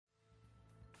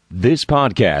This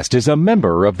podcast is a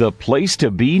member of the Place to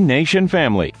Be Nation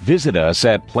family. Visit us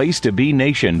at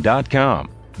placetobenation.com,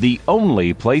 the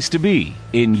only place to be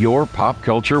in your pop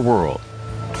culture world.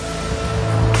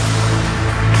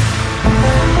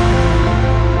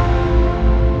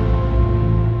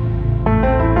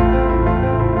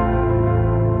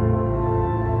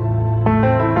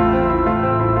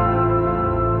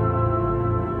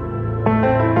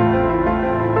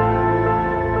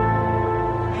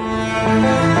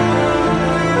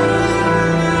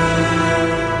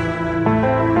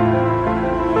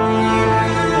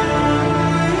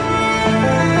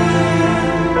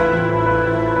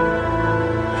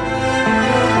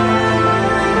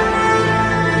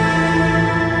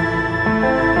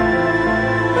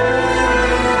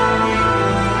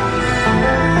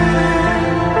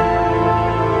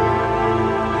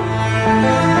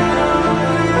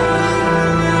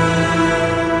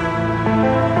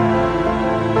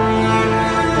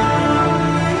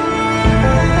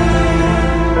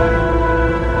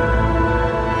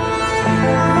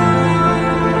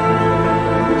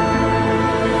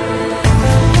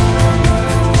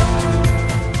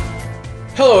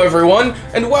 Hello everyone,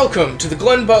 and welcome to the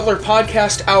Glenn Butler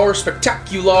Podcast Hour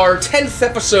Spectacular 10th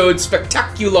episode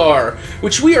Spectacular,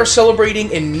 which we are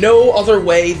celebrating in no other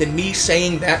way than me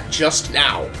saying that just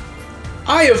now.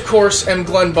 I, of course, am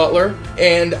Glenn Butler,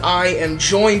 and I am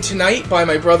joined tonight by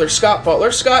my brother Scott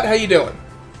Butler. Scott, how you doing?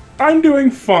 I'm doing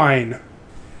fine.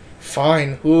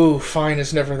 Fine. Ooh, fine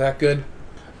is never that good.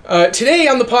 Today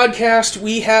on the podcast,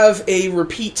 we have a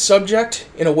repeat subject,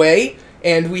 in a way,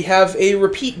 and we have a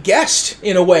repeat guest,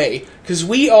 in a way, because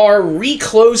we are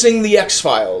reclosing the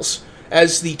X-Files.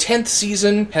 As the 10th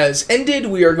season has ended,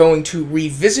 we are going to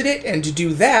revisit it, and to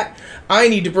do that, I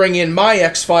need to bring in my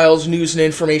X-Files news and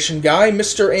information guy,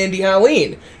 Mr. Andy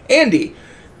Halleen. Andy,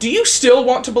 do you still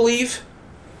want to believe?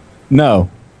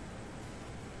 No.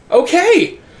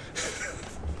 Okay.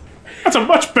 That's a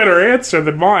much better answer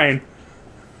than mine.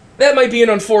 That might be an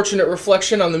unfortunate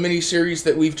reflection on the miniseries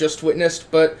that we've just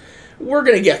witnessed, but we're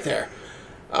going to get there.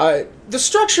 The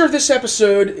structure of this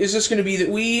episode is just going to be that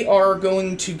we are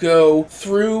going to go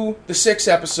through the 6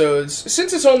 episodes.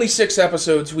 Since it's only 6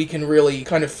 episodes, we can really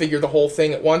kind of figure the whole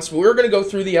thing at once. But we're going to go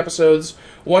through the episodes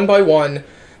one by one,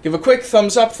 give a quick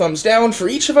thumbs up, thumbs down for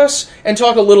each of us, and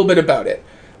talk a little bit about it.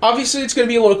 Obviously, it's going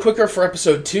to be a little quicker for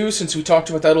episode 2, since we talked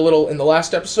about that a little in the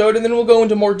last episode, and then we'll go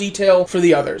into more detail for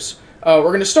the others. We're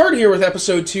going to start here with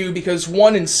episode 2, because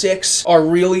 1 and 6 are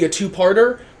really a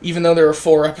two-parter, even though there are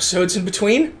 4 episodes in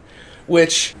between,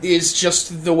 which is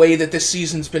just the way that this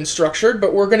season's been structured,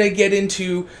 but we're going to get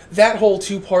into that whole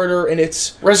two-parter and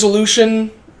its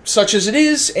resolution, such as it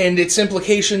is, and its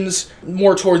implications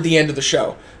more toward the end of the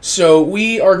show. So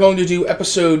we are going to do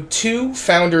episode 2,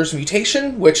 Founder's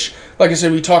Mutation, which, like I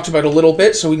said, we talked about a little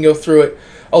bit, so we can go through it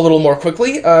a little more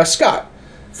quickly. Scott,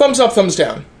 thumbs up, thumbs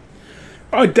down?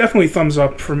 Oh, definitely thumbs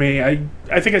up for me. I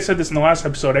think I said this in the last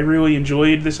episode. I really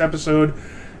enjoyed this episode,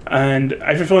 and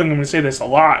I have a feeling I'm going to say this a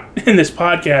lot in this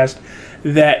podcast,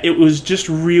 that it was just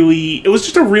a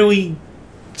really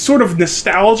sort of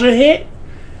nostalgia hit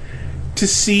to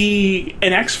see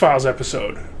an X-Files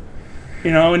episode.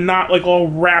 You know, and not like all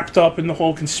wrapped up in the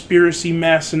whole conspiracy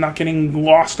mess and not getting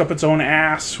lost up its own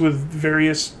ass with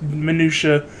various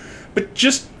minutiae. But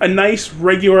just a nice,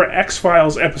 regular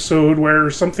X-Files episode where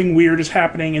something weird is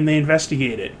happening and they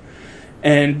investigate it.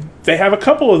 And they have a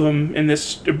couple of them in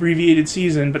this abbreviated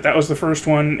season, but that was the first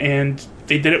one, and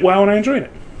they did it well, and I enjoyed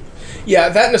it. Yeah,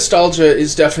 that nostalgia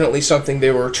is definitely something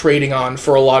they were trading on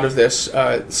for a lot of this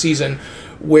season,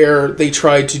 where they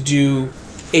tried to do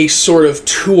a sort of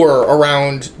tour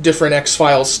around different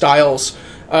X-Files styles.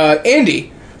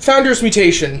 Andy, Founder's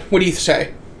Mutation, what do you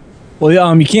say?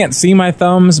 Well, you can't see my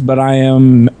thumbs, but I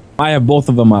have both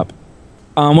of them up.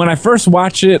 When I first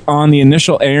watched it on the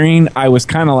initial airing, I was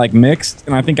kind of like mixed,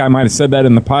 and I think I might have said that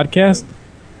in the podcast.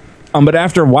 But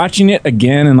after watching it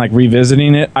again and like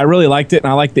revisiting it, I really liked it,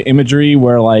 and I liked the imagery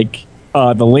where like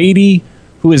the lady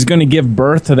who is going to give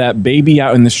birth to that baby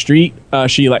out in the street,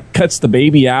 she like cuts the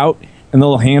baby out, and the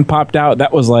little hand popped out.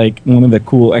 That was like one of the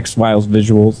cool X-Files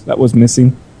visuals that was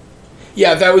missing.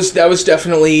 Yeah, that was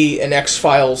definitely an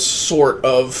X-Files sort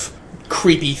of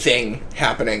creepy thing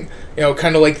happening. You know,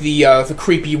 kind of like the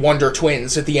creepy Wonder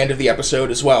Twins at the end of the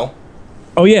episode as well.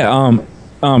 Oh yeah,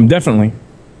 definitely.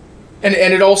 And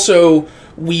it also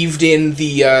weaved in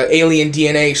the alien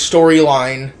DNA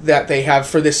storyline that they have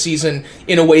for this season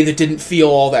in a way that didn't feel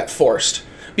all that forced.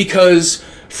 Because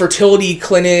fertility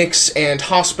clinics and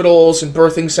hospitals and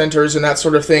birthing centers and that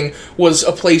sort of thing was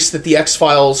a place that the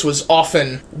X-Files was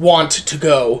often want to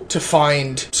go to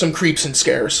find some creeps and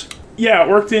scares. Yeah, it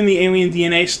worked in the alien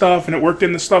DNA stuff, and it worked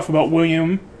in the stuff about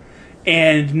William,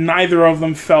 and neither of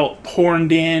them felt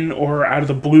horned in or out of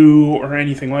the blue or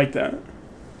anything like that.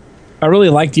 I really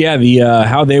liked, the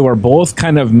how they were both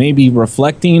kind of maybe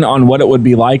reflecting on what it would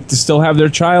be like to still have their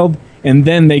child, and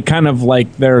then they kind of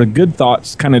like their good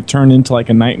thoughts kind of turned into like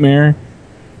a nightmare.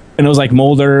 And it was like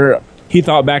Mulder, he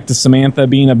thought back to Samantha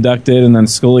being abducted, and then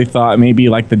Scully thought maybe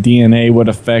like the DNA would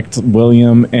affect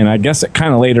William, and I guess it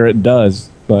kind of later it does,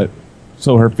 but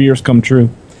so her fears come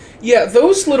true. Yeah,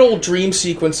 those little dream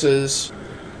sequences,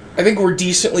 I think, were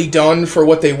decently done for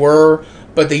what they were,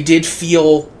 but they did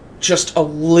feel just a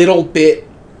little bit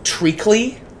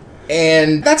treacly,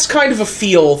 and that's kind of a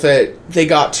feel that they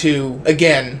got to,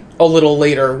 again, a little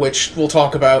later, which we'll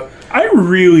talk about. I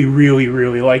really, really,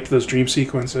 really liked those dream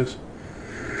sequences.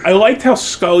 I liked how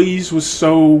Scully's was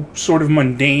so sort of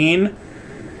mundane,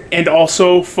 and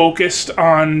also focused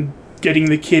on getting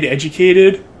the kid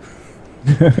educated.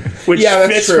 Which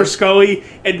fits for Scully.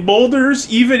 And Mulder's,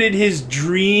 even in his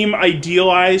dream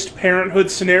idealized parenthood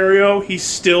scenario, he's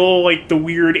still like the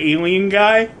weird alien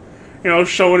guy,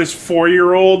 showing his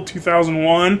 4-year-old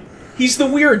 2001. He's the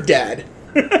weird dad.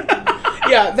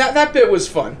 Yeah, that bit was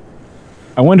fun.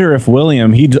 I wonder if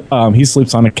William, he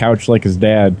sleeps on a couch like his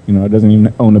dad, doesn't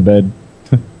even own a bed.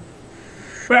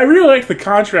 But I really like the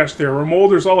contrast there, where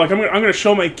Mulder's all like, I'm going to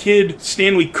show my kid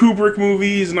Stanley Kubrick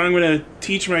movies, and I'm going to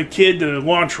teach my kid to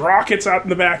launch rockets out in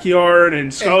the backyard,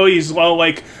 and Scully's all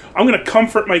like, I'm going to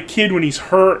comfort my kid when he's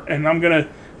hurt, and I'm going to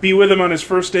be with him on his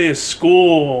first day of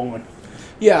school.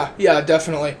 Yeah,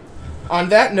 definitely. On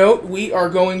that note, we are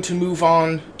going to move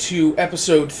on to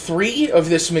episode 3 of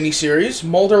this miniseries,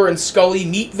 Mulder and Scully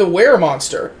Meet the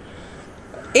Were-Monster.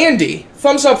 Andy,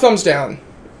 thumbs up, thumbs down?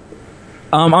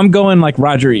 I'm going like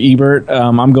Roger Ebert.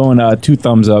 I'm going 2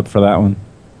 thumbs up for that one.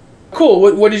 Cool.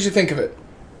 What did you think of it?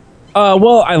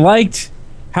 Well, I liked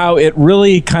how it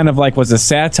really kind of like was a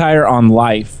satire on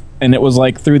life. And it was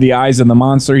like through the eyes of the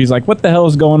monster. He's like, what the hell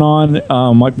is going on?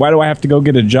 Like, why do I have to go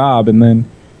get a job? And then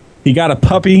he got a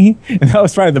puppy. And that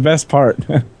was probably the best part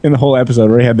in the whole episode,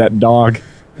 where he had that dog.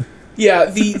 Yeah,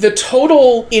 the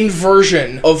total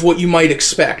inversion of what you might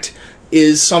expect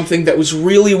is something that was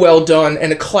really well done,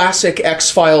 and a classic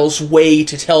X-Files way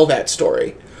to tell that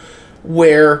story,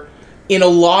 where in a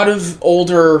lot of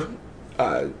older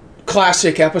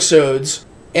classic episodes,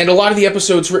 and a lot of the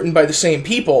episodes written by the same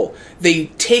people, they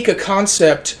take a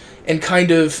concept and kind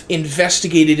of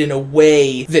investigate it in a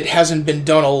way that hasn't been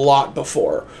done a lot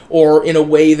before, or in a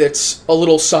way that's a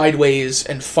little sideways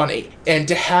and funny. And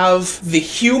to have the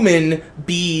human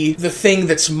be the thing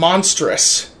that's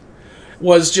monstrous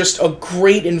was just a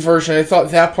great inversion. I thought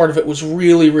that part of it was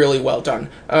really, really well done.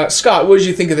 Scott, what did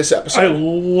you think of this episode? I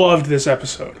loved this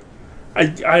episode.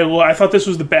 I thought this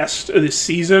was the best of this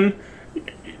season.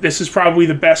 This is probably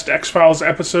the best X-Files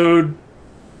episode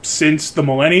since the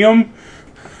Millennium.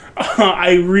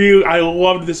 I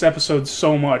loved this episode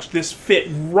so much. This fit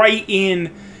right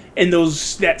in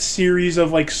that series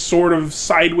of like sort of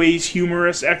sideways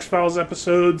humorous X-Files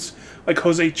episodes, like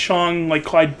Jose Chung, like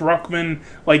Clyde Bruckman,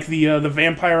 like the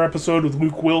vampire episode with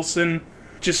Luke Wilson,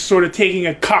 just sort of taking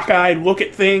a cockeyed look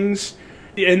at things.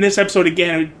 In this episode,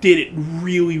 again, it did it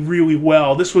really, really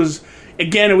well. This was,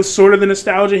 again, it was sort of the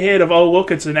nostalgia hit of, oh,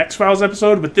 look, it's an X-Files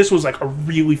episode, but this was like a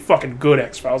really fucking good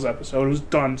X-Files episode. It was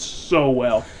done so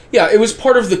well. Yeah, it was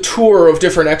part of the tour of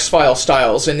different X-Files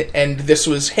styles, and this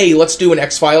was, hey, let's do an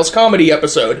X-Files comedy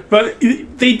episode. But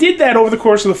they did that over the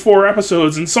course of the 4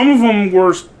 episodes, and some of them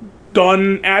were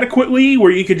done adequately,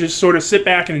 where you could just sort of sit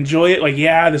back and enjoy it. Like,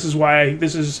 yeah,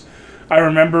 I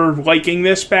remember liking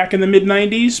this back in the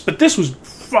mid-90s, but this was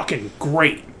fucking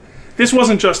great. This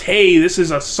wasn't just, hey, this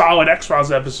is a solid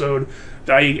X-Files episode.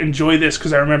 I enjoy this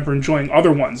because I remember enjoying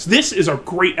other ones. This is a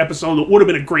great episode. It would have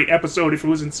been a great episode if it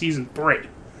was in season 3.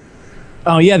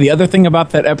 Oh, yeah, the other thing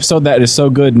about that episode that is so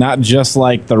good, not just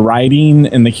like the writing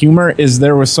and the humor, is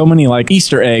there was so many like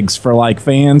Easter eggs for like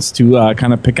fans to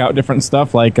kind of pick out different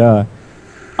stuff. Like, I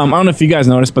don't know if you guys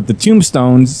noticed, but the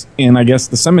tombstones in, I guess,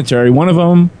 the cemetery, one of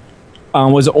them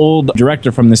was an old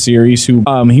director from the series who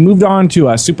he moved on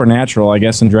to Supernatural, I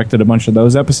guess, and directed a bunch of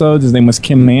those episodes. His name was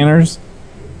Kim Manners.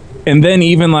 And then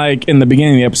even like in the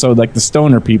beginning of the episode, like the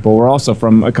stoner people were also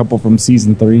from a couple from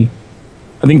season 3.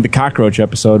 I think the cockroach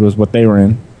episode was what they were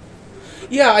in.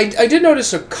 Yeah, I did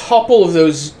notice a couple of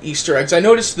those Easter eggs. I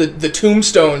noticed that the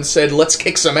tombstone said, let's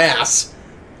kick some ass,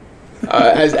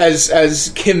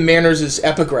 as Kim Manners'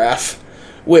 epigraph,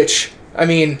 which, I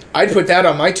mean, I'd put that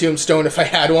on my tombstone if I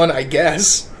had one, I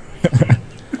guess.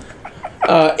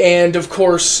 And, of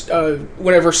course,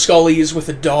 whenever Scully is with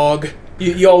a dog,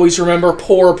 You always remember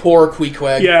poor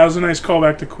Queequeg. Yeah, it was a nice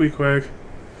callback to Queequeg.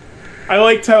 I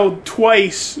liked how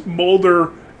twice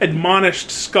Mulder admonished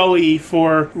Scully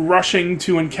for rushing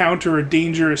to encounter a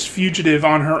dangerous fugitive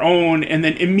on her own and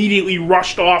then immediately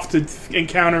rushed off to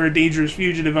encounter a dangerous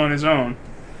fugitive on his own.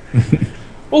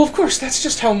 Well, of course, that's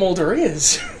just how Mulder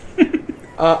is.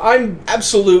 I'm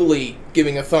absolutely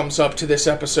giving a thumbs up to this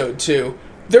episode, too.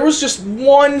 There was just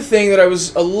one thing that I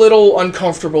was a little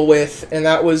uncomfortable with, and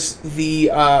that was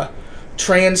the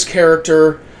trans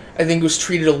character, I think, was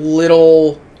treated a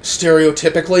little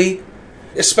stereotypically,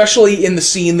 especially in the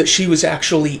scene that she was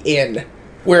actually in,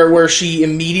 where she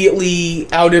immediately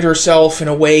outed herself in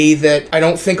a way that I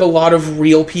don't think a lot of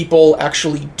real people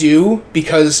actually do,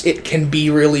 because it can be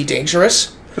really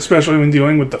dangerous. Especially when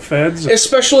dealing with the feds?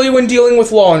 Especially when dealing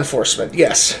with law enforcement,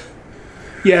 yes.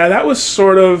 Yeah, that was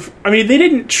sort of... I mean, they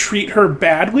didn't treat her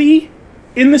badly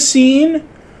in the scene,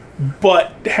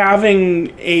 but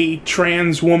having a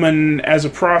trans woman as a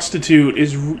prostitute,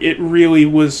 it really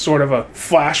was sort of a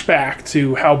flashback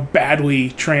to how badly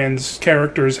trans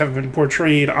characters have been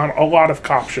portrayed on a lot of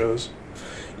cop shows.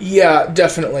 Yeah,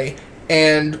 definitely.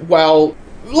 And while,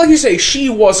 like you say, she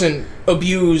wasn't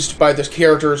abused by the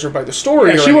characters or by the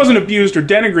story. Yeah, she wasn't abused or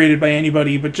denigrated by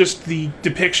anybody, but just the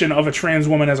depiction of a trans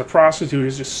woman as a prostitute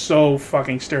is just so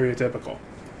fucking stereotypical.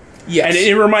 Yes. And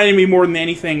it reminded me more than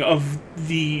anything of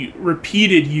the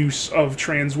repeated use of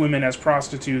trans women as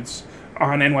prostitutes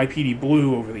on NYPD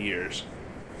Blue over the years.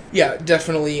 Yeah,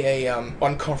 definitely a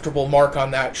uncomfortable mark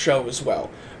on that show as well.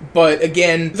 But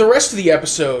again, the rest of the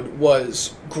episode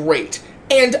was great.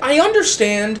 And I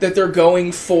understand that they're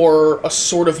going for a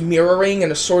sort of mirroring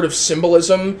and a sort of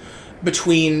symbolism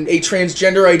between a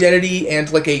transgender identity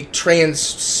and like a trans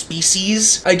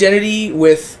species identity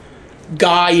with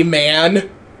Guy Man.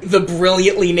 The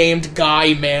brilliantly named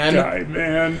Guy Man. Guy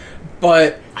Man.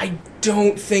 But I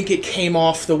don't think it came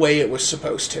off the way it was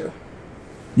supposed to.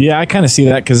 Yeah, I kind of see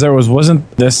that, because wasn't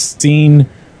this scene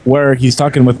where he's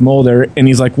talking with Mulder and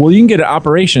he's like, well, you can get an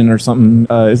operation or something.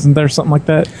 Isn't there something like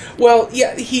that? Well,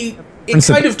 yeah, it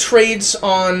kind of trades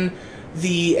on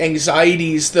the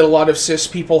anxieties that a lot of cis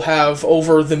people have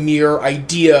over the mere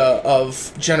idea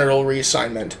of genital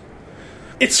reassignment.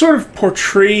 It's sort of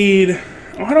portrayed...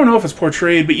 I don't know if it's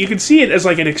portrayed, but you can see it as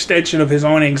like an extension of his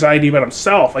own anxiety about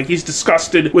himself. Like, he's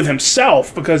disgusted with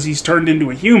himself because he's turned into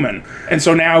a human. And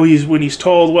so now when he's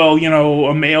told, well, you know,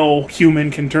 a male human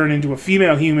can turn into a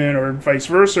female human or vice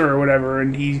versa or whatever,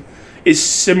 and he is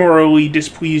similarly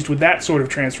displeased with that sort of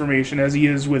transformation as he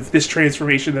is with this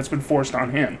transformation that's been forced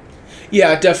on him.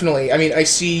 Yeah, definitely. I mean, I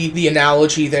see the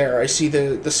analogy there. I see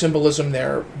the symbolism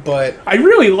there, but... I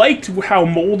really liked how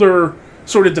Mulder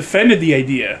sort of defended the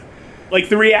idea. Like,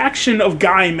 the reaction of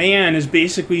Guy Man is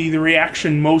basically the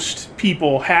reaction most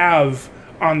people have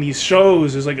on these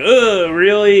shows. Is like, ugh,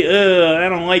 really? Ugh, I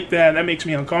don't like that. That makes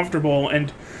me uncomfortable.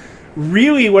 And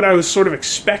really what I was sort of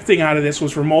expecting out of this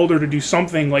was for Mulder to do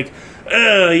something like,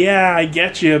 yeah, I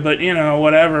get you, but, you know,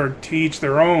 whatever, to each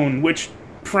their own, which,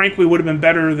 frankly, would have been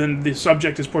better than the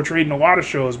subject is portrayed in a lot of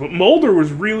shows. But Mulder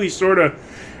was really sort of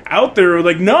out there,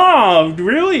 like, no,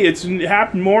 really, it's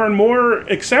happened more and more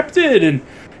accepted, and...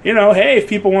 You know, hey, if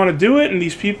people want to do it, and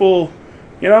these people,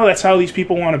 you know, that's how these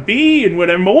people want to be, and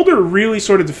whatever. Mulder really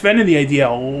sort of defended the idea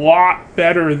a lot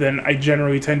better than I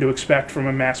generally tend to expect from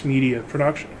a mass media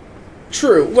production.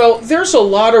 True. Well, there's a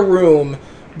lot of room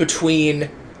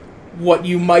between what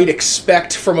you might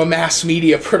expect from a mass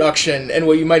media production and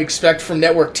what you might expect from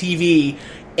network TV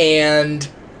and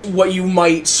what you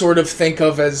might sort of think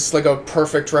of as like a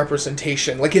perfect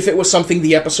representation. Like if it was something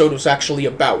the episode was actually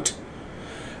about.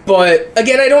 But,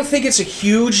 again, I don't think it's a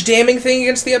huge damning thing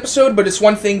against the episode, but it's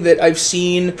one thing that I've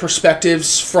seen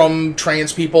perspectives from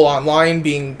trans people online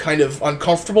being kind of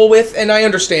uncomfortable with, and I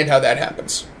understand how that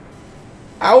happens.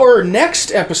 Our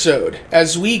next episode,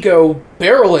 as we go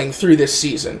barreling through this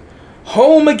season,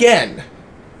 Home Again.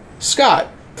 Scott,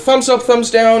 thumbs up, thumbs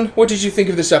down, what did you think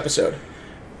of this episode?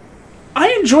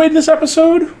 I enjoyed this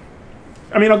episode.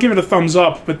 I mean, I'll give it a thumbs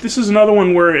up, but this is another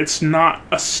one where it's not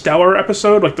a stellar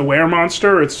episode like The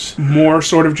Weremonster. It's more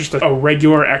sort of just a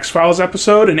regular X-Files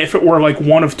episode, and if it were like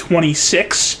one of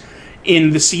 26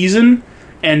 in the season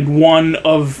and one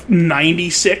of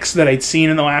 96 that I'd seen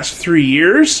in the last 3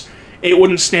 years, it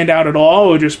wouldn't stand out at all.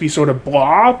 It would just be sort of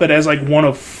blah, but as like one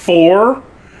of 4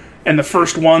 and the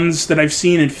first ones that I've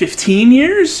seen in 15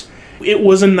 years, it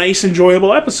was a nice,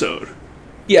 enjoyable episode.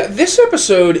 Yeah, this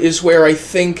episode is where I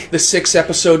think the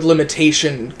 6-episode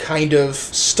limitation kind of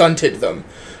stunted them,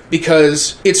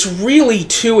 because it's really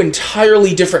 2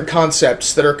 entirely different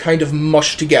concepts that are kind of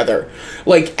mushed together.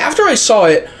 Like, after I saw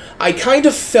it, I kind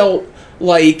of felt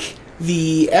like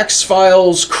the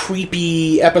X-Files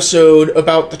creepy episode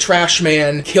about the trash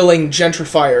man killing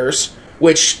gentrifiers,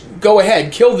 which, go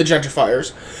ahead, kill the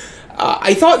gentrifiers.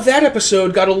 I thought that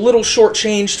episode got a little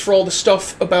shortchanged for all the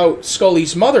stuff about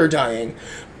Scully's mother dying,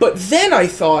 but then I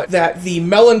thought that the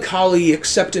melancholy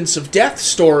acceptance of death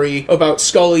story about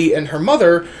Scully and her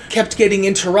mother kept getting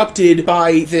interrupted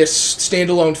by this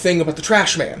standalone thing about the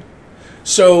trash man.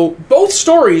 So both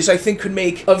stories, I think, could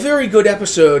make a very good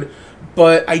episode,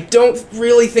 but I don't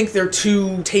really think they're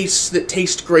two tastes that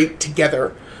taste great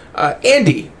together.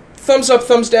 Andy, thumbs up,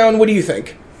 thumbs down, what do you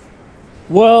think?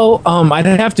 Well, I'd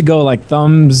have to go like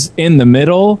thumbs in the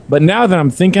middle, but now that I'm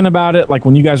thinking about it, like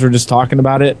when you guys were just talking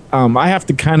about it, I have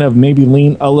to kind of maybe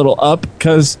lean a little up,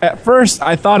 because at first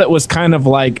I thought it was kind of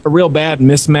like a real bad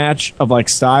mismatch of like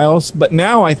styles, but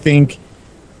now I think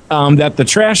that the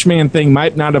trash man thing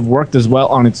might not have worked as well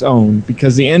on its own,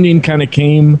 because the ending kind of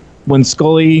came when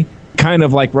Scully kind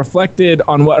of like reflected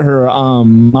on what her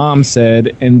mom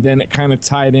said, and then it kind of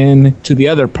tied in to the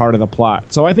other part of the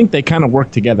plot. So I think they kind of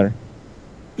work together.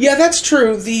 Yeah, that's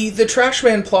true. The trash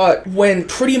man plot went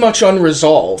pretty much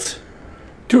unresolved.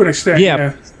 To an extent,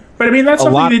 yeah. But I mean, that's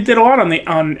something they did a lot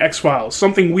on X-Files.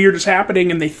 Something weird is happening,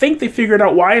 and they think they figured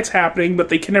out why it's happening, but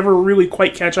they can never really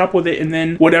quite catch up with it, and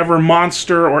then whatever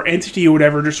monster or entity or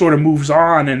whatever just sort of moves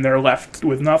on, and they're left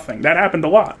with nothing. That happened a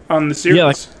lot on the series. Yeah,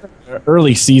 like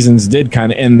early seasons did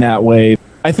kind of end that way.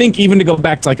 I think even to go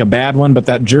back to like a bad one, but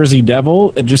that Jersey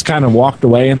Devil, it just kind of walked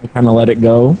away and kind of let it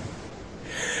go.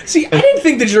 See, I didn't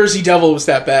think the Jersey Devil was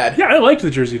that bad. Yeah, I liked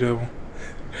the Jersey Devil.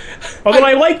 Although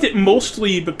I liked it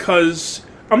mostly because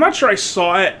I'm not sure I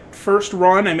saw it first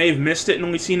run. I may have missed it and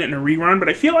only seen it in a rerun, but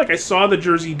I feel like I saw the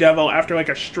Jersey Devil after like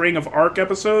a string of ARC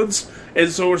episodes, and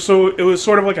so it was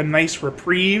sort of like a nice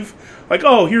reprieve. Like,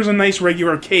 oh, here's a nice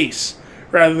regular case,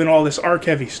 rather than all this ARC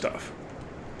heavy stuff.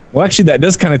 Well, actually, that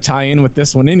does kind of tie in with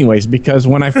this one anyways, because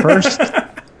when I first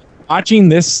watching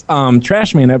this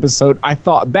Trash Man episode, I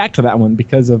thought back to that one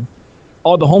because of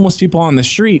all the homeless people on the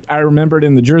street. I remembered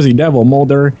in the Jersey Devil,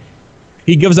 Mulder,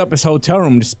 he gives up his hotel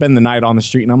room to spend the night on the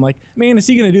street. And I'm like, man, is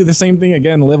he going to do the same thing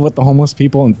again, live with the homeless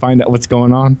people and find out what's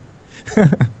going on?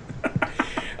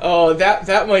 Oh,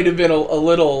 that might have been a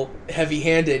little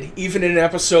heavy-handed, even in an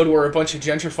episode where a bunch of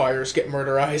gentrifiers get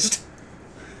murderized.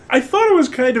 I thought it was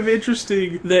kind of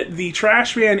interesting that the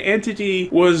trash man entity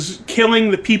was killing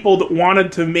the people that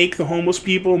wanted to make the homeless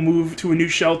people move to a new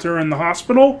shelter in the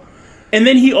hospital. And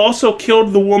then he also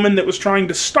killed the woman that was trying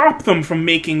to stop them from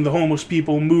making the homeless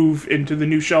people move into the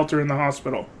new shelter in the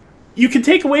hospital. You can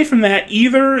take away from that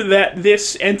either that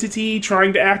this entity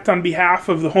trying to act on behalf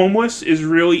of the homeless is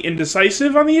really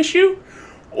indecisive on the issue,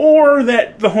 or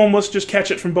that the homeless just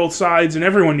catch it from both sides and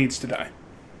everyone needs to die.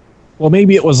 Well,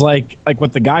 maybe it was like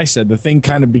what the guy said. The thing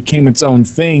kind of became its own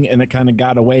thing, and it kind of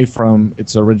got away from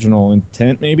its original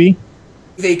intent, maybe?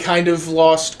 They kind of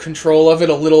lost control of it,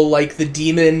 a little like the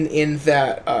demon in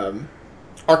that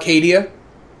Arcadia.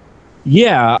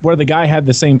 Yeah, where the guy had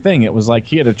the same thing. It was like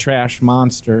he had a trash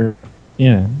monster.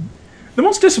 Yeah. The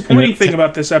most disappointing thing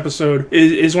about this episode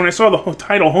is when I saw the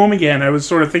title Home Again, I was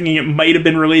sort of thinking it might have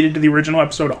been related to the original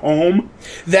episode Home.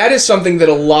 That is something that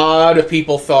a lot of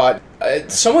people thought.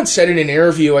 Someone said in an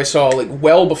interview I saw, like,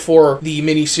 well before the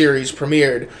miniseries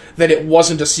premiered, that it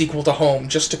wasn't a sequel to Home,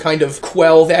 just to kind of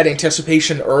quell that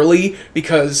anticipation early,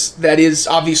 because that is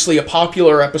obviously a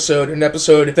popular episode, an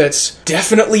episode that's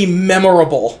definitely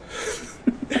memorable.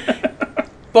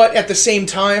 But at the same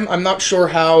time, I'm not sure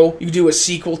how you do a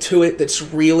sequel to it that's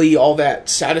really all that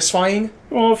satisfying.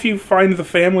 Well, if you find the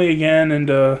family again and,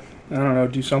 I don't know,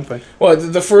 do something. Well,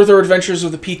 the further adventures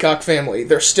of the Peacock family.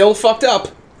 They're still fucked up.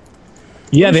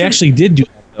 Yeah, they actually did do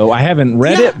that, though. I haven't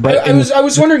read it, but... I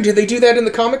was wondering, did they do that in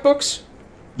the comic books?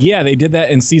 Yeah, they did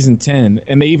that in Season 10,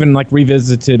 and they even, like,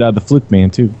 revisited the Fluke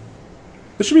Man, too.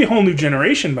 There should be a whole new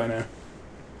generation by now.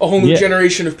 A whole new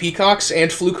generation of Peacocks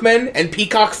and Fluke Men and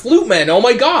Peacock Flute Men. Oh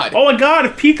my god! Oh my god!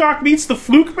 If Peacock meets the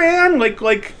Fluke Man,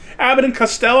 like Abbott and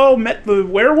Costello met the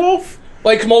werewolf,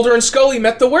 like Mulder and Scully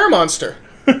met the weremonster.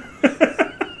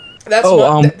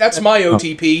 That's my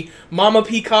OTP. Mama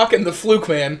Peacock and the Fluke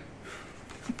Man.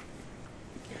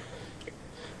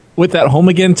 With that Home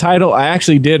Again title, I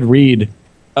actually did read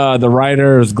the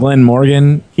writer's Glenn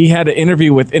Morgan. He had an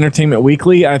interview with Entertainment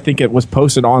Weekly. I think it was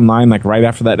posted online like right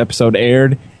after that episode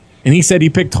aired. And he said he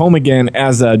picked Home Again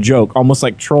as a joke, almost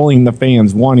like trolling the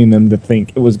fans, wanting them to think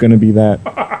it was going to be that.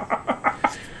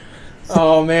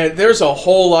 Oh, man, there's a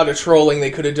whole lot of trolling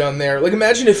they could have done there. Like,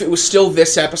 imagine if it was still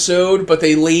this episode, but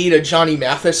they laid a Johnny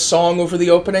Mathis song over the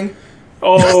opening.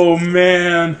 Oh,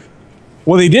 man.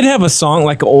 Well, they did have a song,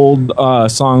 like an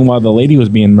old song while the lady was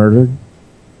being murdered.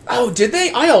 Oh, did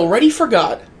they? I already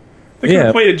forgot. They could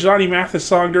have played a Johnny Mathis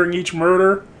song during each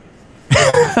murder.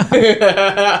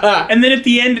 And then at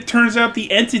the end, it turns out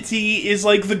the entity is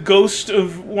like the ghost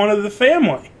of one of the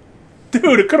family.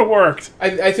 Dude, it could have worked.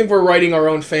 I think we're writing our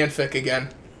own fanfic again.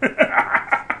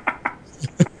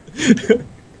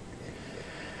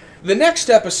 The next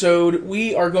episode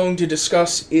we are going to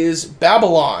discuss is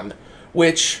Babylon,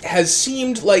 which has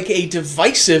seemed like a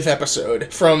divisive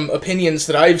episode from opinions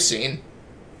that I've seen.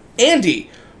 Andy,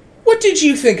 what did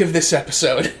you think of this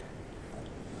episode?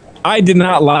 I did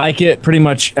not like it pretty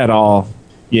much at all.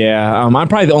 Yeah, I'm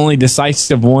probably the only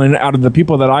decisive one out of the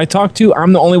people that I talked to.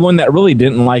 I'm the only one that really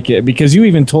didn't like it, because you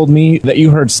even told me that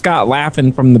you heard Scott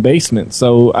laughing from the basement.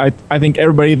 So I think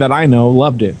everybody that I know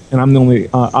loved it, and I'm the only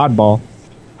oddball.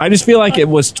 I just feel like it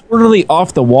was totally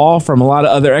off the wall from a lot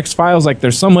of other X-Files. Like,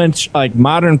 there's so much like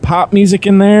modern pop music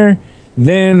in there.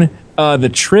 Then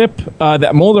the trip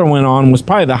that Mulder went on was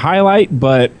probably the highlight,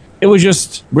 but it was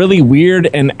just really weird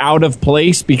and out of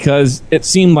place because it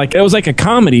seemed like it was like a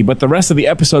comedy, but the rest of the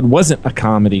episode wasn't a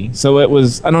comedy. So it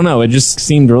was, I don't know, it just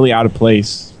seemed really out of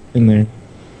place in there.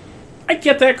 I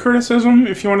get that criticism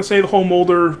if you want to say the whole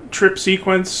Mulder trip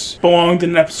sequence belonged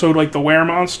in an episode like The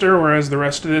Weremonster, whereas the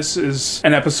rest of this is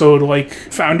an episode like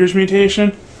Founder's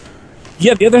Mutation.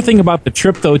 Yeah, the other thing about the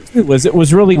trip, though, too, was it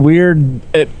was really weird.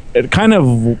 It kind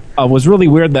of was really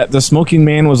weird that the smoking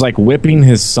man was, like, whipping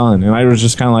his son. And I was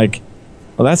just kind of like,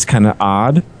 well, that's kind of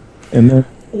odd. And then,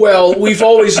 Well, we've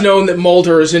always known that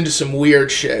Mulder is into some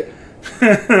weird shit.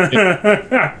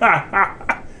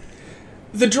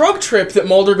 The drug trip that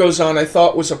Mulder goes on, I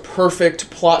thought, was a perfect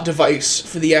plot device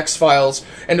for the X-Files,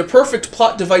 and a perfect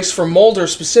plot device for Mulder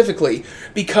specifically,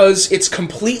 because it's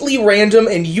completely random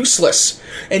and useless,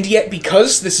 and yet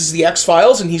because this is the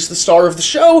X-Files and he's the star of the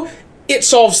show, it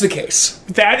solves the case.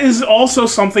 That is also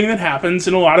something that happens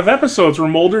in a lot of episodes where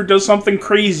Mulder does something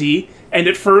crazy, and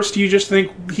at first you just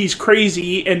think he's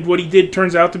crazy, and what he did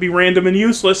turns out to be random and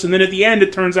useless, and then at the end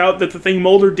it turns out that the thing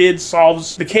Mulder did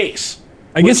solves the case.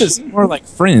 I guess it's more like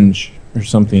Fringe or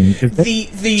something.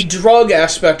 The drug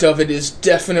aspect of it is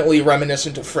definitely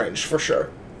reminiscent of Fringe, for sure.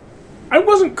 I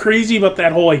wasn't crazy about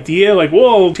that whole idea, like,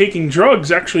 well, taking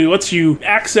drugs actually lets you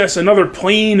access another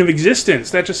plane of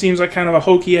existence. That just seems like kind of a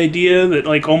hokey idea that,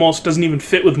 like, almost doesn't even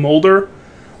fit with Mulder.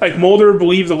 Like, Mulder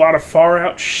believed a lot of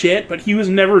far-out shit, but he was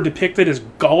never depicted as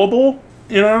gullible,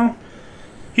 you know?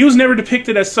 He was never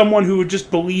depicted as someone who would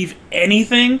just believe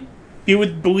anything. He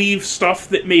would believe stuff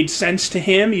that made sense to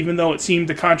him, even though it seemed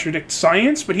to contradict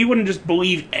science, but he wouldn't just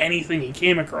believe anything he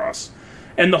came across.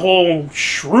 And the whole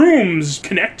shrooms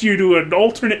connect you to an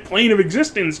alternate plane of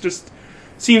existence just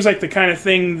seems like the kind of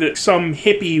thing that some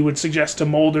hippie would suggest to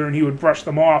Mulder, and he would brush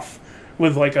them off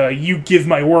with like a "you give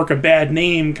my work a bad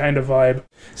name" kind of vibe.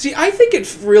 See, I think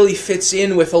it really fits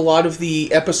in with a lot of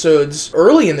the episodes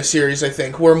early in the series, I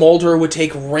think, where Mulder would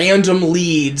take random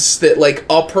leads that, like,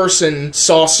 a person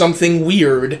saw something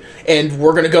weird, and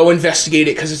we're gonna go investigate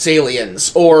it because it's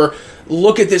aliens. Or,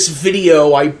 look at this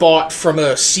video I bought from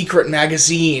a secret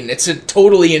magazine. It's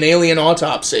totally an alien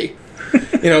autopsy.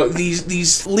 You know,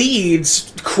 these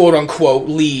leads, quote-unquote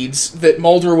leads, that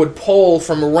Mulder would pull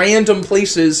from random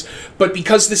places, but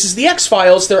because this is the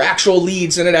X-Files, they're actual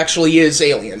leads, and it actually is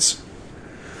aliens.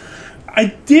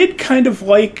 I did kind of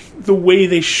like the way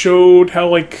they showed how,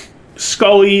 like,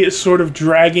 Scully is sort of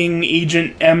dragging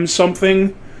Agent M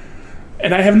something,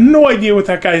 and I have no idea what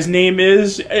that guy's name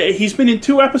is. He's been in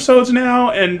 2 episodes now,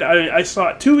 and I saw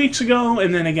it 2 weeks ago,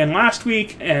 and then again last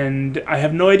week, and I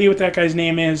have no idea what that guy's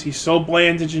name is. He's so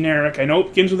bland and generic. I know it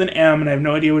begins with an M, and I have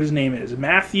no idea what his name is.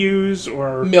 Matthews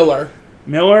or... Miller.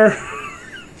 Miller?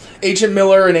 Agent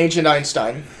Miller and Agent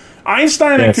Einstein.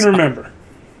 Einstein, yes. I can remember.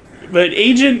 But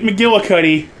Agent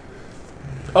McGillicuddy...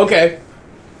 Okay.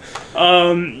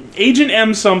 Agent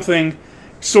M something...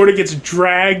 sort of gets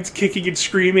dragged, kicking and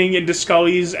screaming, into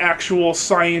Scully's actual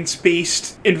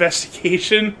science-based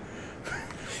investigation.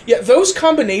 Yeah, those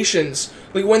combinations,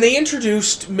 like, when they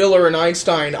introduced Miller and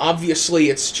Einstein,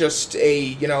 obviously it's just a,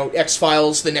 you know,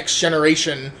 X-Files, the next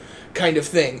generation kind of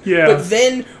thing. Yeah. But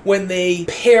then, when they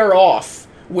pair off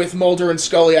with Mulder and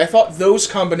Scully, I thought those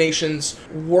combinations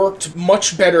worked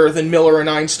much better than Miller and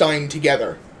Einstein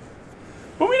together.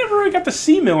 But we never really got to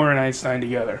see Miller and Einstein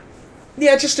together.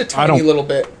 Yeah, just a tiny little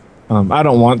bit. I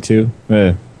don't want to.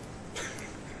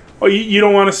 Oh, you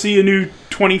don't want to see a new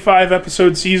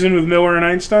 25-episode season with Miller and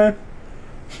Einstein?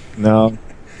 No.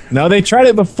 No, they tried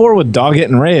it before with Doggett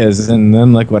and Reyes, and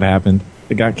then look what happened.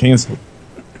 It got canceled.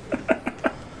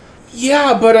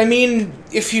 Yeah, but I mean,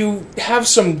 if you have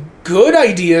some good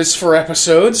ideas for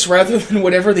episodes, rather than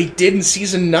whatever they did in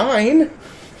Season 9,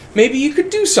 maybe you could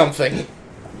do something.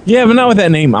 Yeah, but not with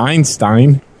that name,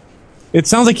 Einstein. It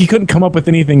sounds like he couldn't come up with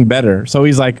anything better. So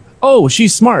he's like, oh,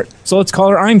 she's smart, so let's call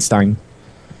her Einstein.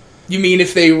 You mean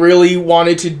if they really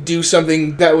wanted to do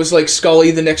something that was like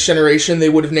Scully, the Next Generation, they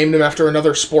would have named him after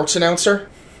another sports announcer?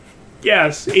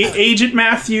 Yes, Agent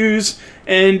Matthews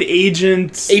and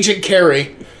Agent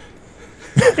Carey.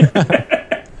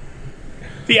 The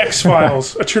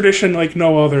X-Files, a tradition like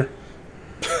no other.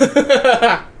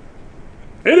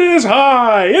 It is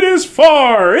high, it is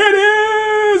far, it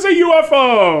is a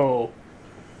UFO!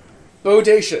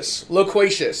 Bodacious,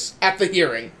 loquacious, at the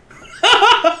hearing.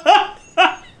 I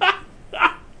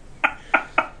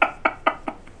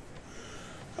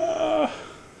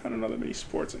don't know that many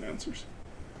sports announcers.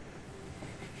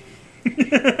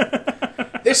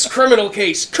 This criminal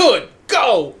case could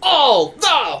go all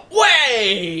the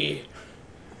way!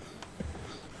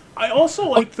 I also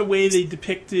liked the way they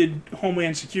depicted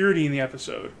Homeland Security in the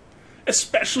episode,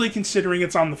 especially considering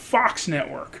it's on the Fox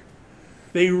network.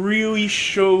 They really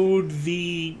showed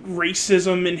the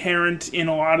racism inherent in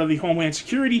a lot of the Homeland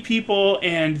Security people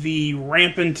and the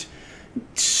rampant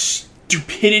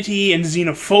stupidity and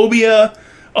xenophobia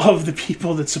of the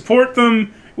people that support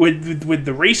them with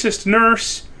the racist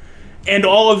nurse, and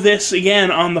all of this, again,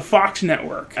 on the Fox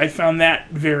network. I found that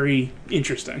very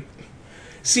interesting.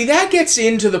 See, that gets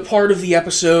into the part of the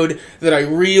episode that I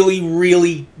really,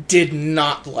 really did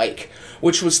not like,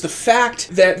 which was the fact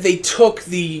that they took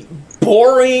the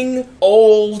boring,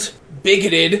 old,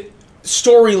 bigoted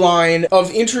storyline of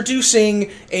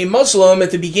introducing a Muslim at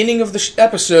the beginning of the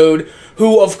episode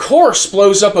who, of course,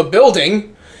 blows up a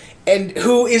building, and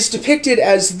who is depicted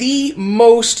as the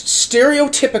most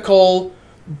stereotypical,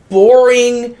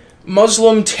 boring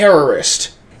Muslim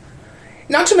terrorist.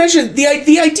 Not to mention, the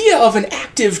idea of an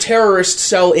active terrorist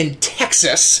cell in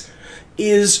Texas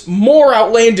is more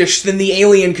outlandish than the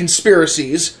alien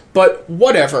conspiracies, but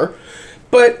whatever.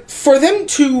 But for them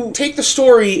to take the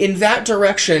story in that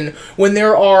direction when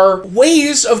there are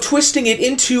ways of twisting it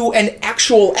into an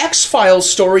actual X-Files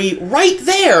story right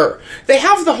there. They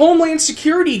have the Homeland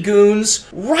Security goons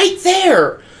right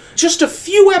there. Just a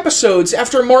few episodes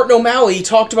after Martin O'Malley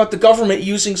talked about the government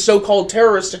using so-called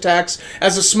terrorist attacks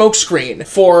as a smokescreen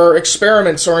for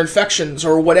experiments or infections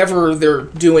or whatever they're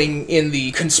doing in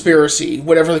the conspiracy,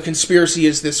 whatever the conspiracy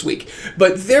is this week.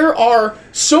 But there are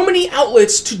so many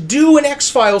outlets to do an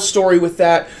X-Files story with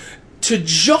that. To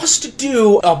just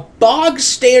do a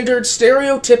bog-standard,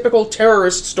 stereotypical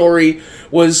terrorist story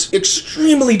was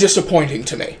extremely disappointing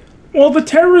to me. Well, the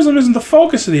terrorism isn't the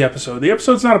focus of the episode. The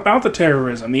episode's not about the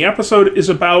terrorism. The episode is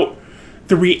about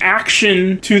the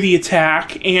reaction to the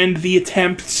attack and the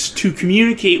attempts to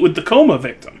communicate with the coma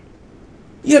victim.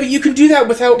 Yeah, but you can do that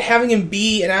without having him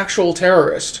be an actual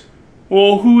terrorist.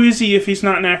 Well, who is he if he's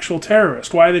not an actual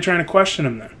terrorist? Why are they trying to question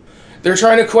him then? They're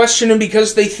trying to question him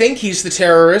because they think he's the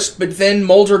terrorist, but then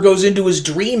Mulder goes into his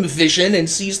dream vision and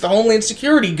sees the Homeland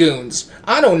Security goons.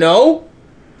 I don't know.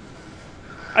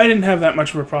 I didn't have that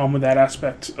much of a problem with that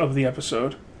aspect of the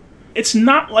episode. It's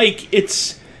not like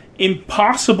it's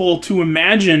impossible to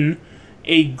imagine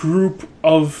a group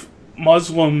of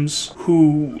Muslims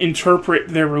who interpret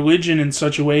their religion in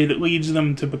such a way that leads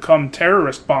them to become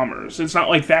terrorist bombers. It's not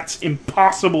like that's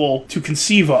impossible to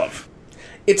conceive of.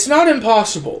 It's not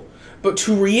impossible, but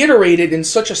to reiterate it in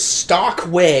such a stock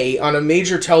way on a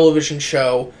major television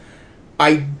show,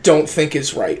 I don't think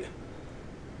is right.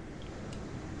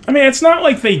 I mean, it's not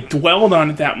like they dwelled on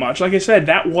it that much. Like I said,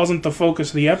 that wasn't the focus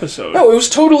of the episode. No, it was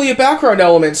totally a background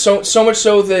element, so much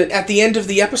so that at the end of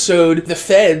the episode, the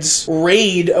feds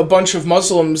raid a bunch of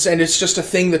Muslims, and it's just a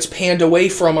thing that's panned away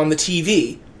from on the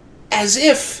TV. As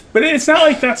if... But it's not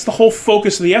like that's the whole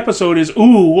focus of the episode is,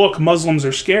 ooh, look, Muslims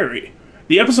are scary.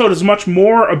 The episode is much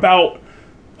more about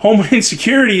Homeland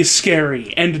Security is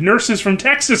scary, and nurses from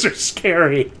Texas are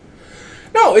scary.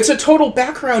 No, it's a total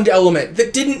background element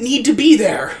that didn't need to be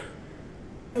there.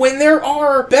 When there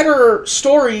are better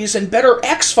stories and better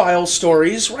X-Files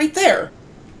stories right there.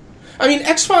 I mean,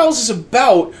 X-Files is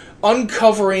about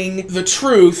uncovering the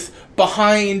truth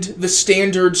behind the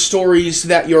standard stories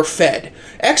that you're fed.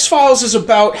 X-Files is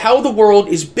about how the world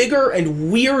is bigger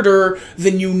and weirder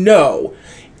than you know,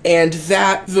 and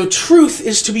that the truth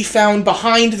is to be found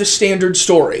behind the standard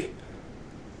story.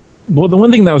 Well, the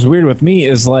one thing that was weird with me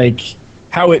is, like,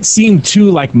 how it seemed too,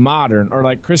 like, modern, or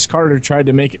like Chris Carter tried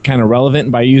to make it kind of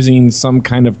relevant by using some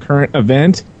kind of current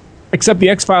event, except the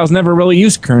X-Files never really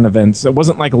used current events. It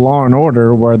wasn't like Law and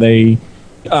Order where they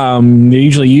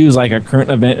usually use like a current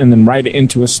event and then write it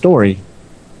into a story.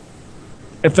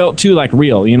 It felt too like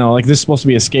real, you know, like this is supposed to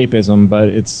be escapism, but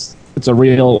it's a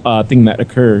real thing that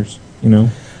occurs, you know.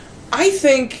 I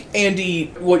think, Andy,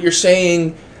 what you're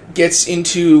saying gets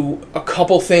into a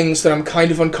couple things that I'm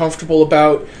kind of uncomfortable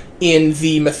about in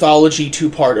the mythology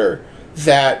two-parter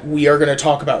that we are going to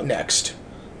talk about next.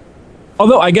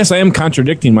 Although I guess I am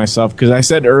contradicting myself because I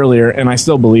said earlier, and I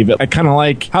still believe it, I kind of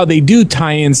like how they do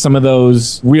tie in some of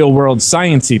those real-world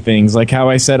sciencey things, like how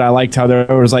I said I liked how there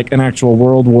was like an actual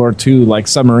World War II like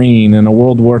submarine and a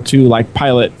World War II like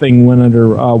pilot thing went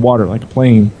under water like a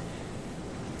plane.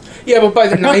 Yeah, but by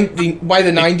the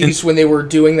 90s, when they were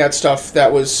doing that stuff,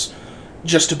 that was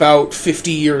just about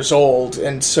 50 years old,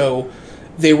 and so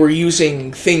they were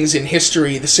using things in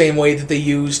history the same way that they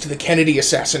used the Kennedy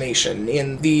assassination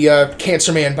in the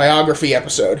Cancer Man biography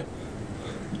episode.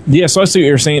 Yeah, so I see what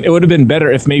you're saying. It would have been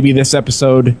better if maybe this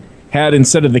episode had,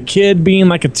 instead of the kid being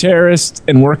like a terrorist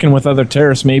and working with other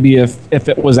terrorists, maybe if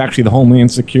it was actually the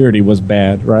Homeland Security was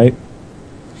bad, right?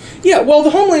 Yeah, well, the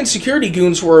Homeland Security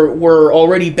goons were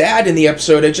already bad in the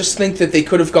episode. I just think that they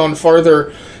could have gone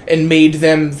farther and made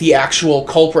them the actual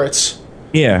culprits.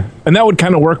 Yeah, and that would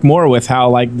kind of work more with how,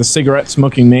 like, the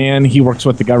cigarette-smoking man, he works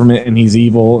with the government and he's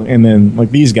evil, and then,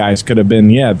 like, these guys could have been,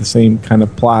 the same kind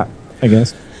of plot, I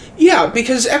guess. Yeah,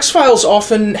 because X-Files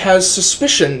often has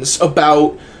suspicions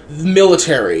about the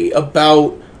military,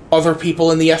 about other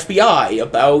people in the FBI,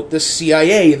 about the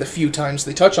CIA, the few times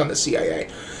they touch on the CIA.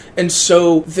 And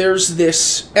so there's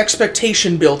this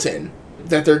expectation built in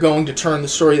that they're going to turn the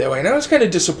story that way, and I was kind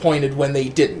of disappointed when they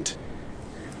didn't.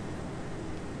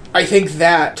 I think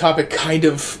that topic kind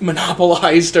of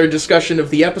monopolized our discussion of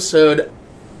the episode.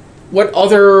 What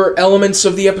other elements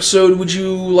of the episode would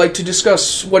you like to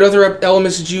discuss? What other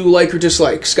elements did you like or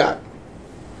dislike, Scott?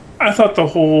 I thought the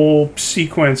whole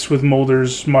sequence with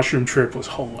Mulder's mushroom trip was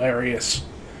hilarious.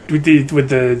 With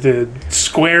the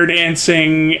square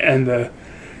dancing and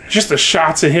just the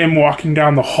shots of him walking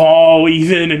down the hall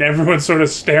even, and everyone sort of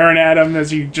staring at him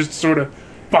as he just sort of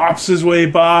bops his way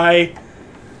by.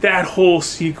 That whole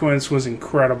sequence was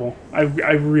incredible. I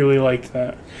really liked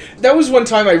that. That was one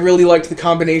time I really liked the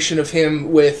combination of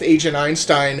him with Agent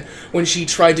Einstein when she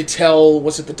tried to tell,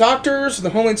 was it the doctors, or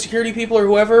the Homeland Security people, or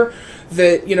whoever,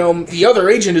 that, the other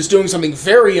agent is doing something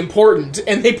very important,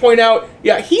 and they point out,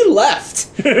 he left.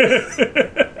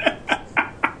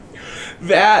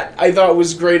 That, I thought,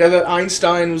 was great. I thought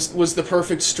Einstein was the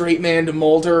perfect straight man to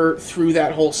Mulder through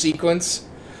that whole sequence.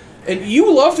 And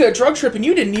you loved that drug trip, and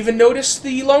you didn't even notice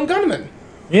the lone gunman.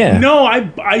 Yeah. No,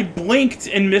 I blinked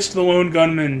and missed the lone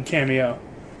gunman cameo.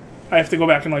 I have to go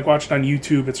back and watch it on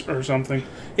YouTube or something.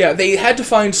 Yeah, they had to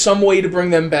find some way to bring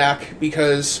them back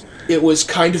because it was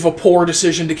kind of a poor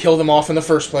decision to kill them off in the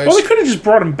first place. Well, they could have just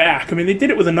brought them back. I mean, they did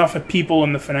it with enough people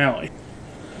in the finale.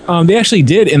 They actually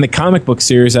did in the comic book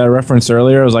series that I referenced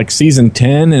earlier. It was like season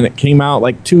 10, and it came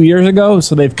out 2 years ago.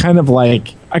 So they've kind of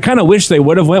I kind of wish they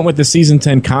would have went with the season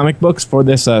 10 comic books for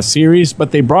this series,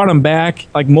 but they brought them back.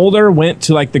 Mulder went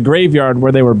to the graveyard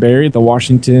where they were buried, the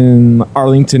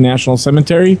Arlington National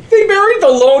Cemetery. They buried the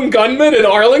lone gunman in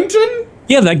Arlington?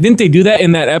 Yeah, didn't they do that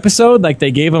in that episode?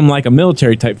 They gave him a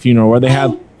military type funeral where they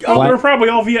had. Oh, they were probably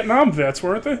all Vietnam vets,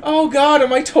 weren't they? Oh, God,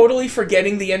 am I totally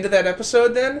forgetting the end of that episode,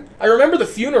 then? I remember the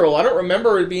funeral. I don't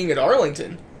remember it being at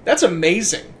Arlington. That's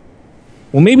amazing.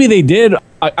 Well, maybe they did.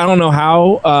 I don't know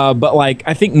how, but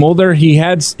I think Mulder, he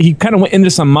kind of went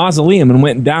into some mausoleum and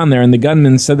went down there, and the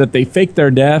gunman said that they faked their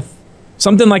death.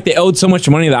 Something they owed so much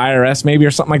money to the IRS, maybe,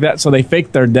 or something like that, so they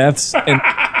faked their deaths and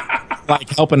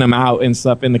helping them out and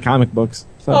stuff in the comic books.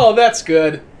 So. Oh, that's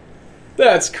good.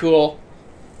 That's cool.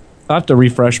 I'll have to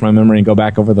refresh my memory and go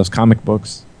back over those comic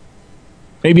books.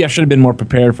 Maybe I should have been more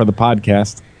prepared for the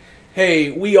podcast.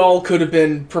 Hey, we all could have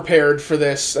been prepared for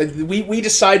this. We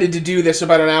decided to do this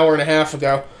about an hour and a half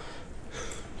ago.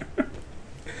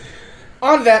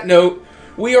 On that note,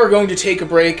 we are going to take a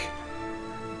break,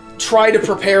 try to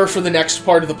prepare for the next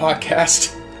part of the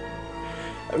podcast,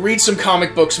 read some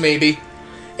comic books maybe,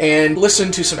 and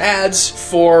listen to some ads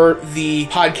for the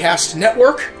podcast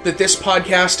network that this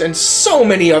podcast and so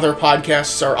many other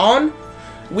podcasts are on.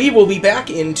 We will be back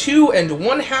in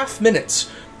 2.5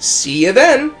 minutes. See you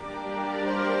then!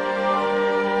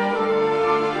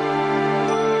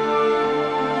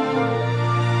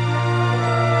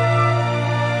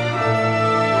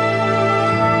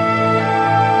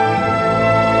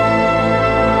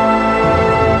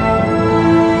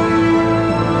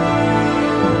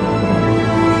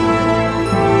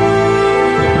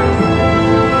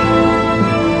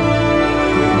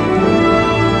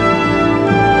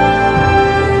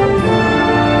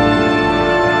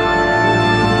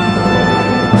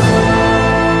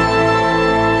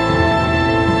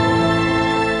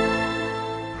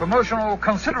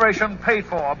 Consideration paid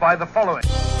for by the following.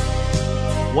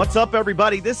 What's up,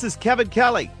 everybody? This is Kevin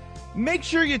Kelly. Make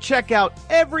sure you check out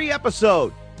every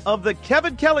episode of The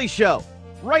Kevin Kelly Show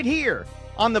right here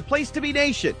on the Place to Be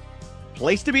Nation.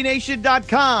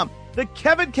 PlaceToBeNation.com. The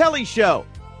Kevin Kelly Show.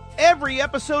 Every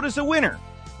episode is a winner.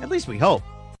 At least we hope.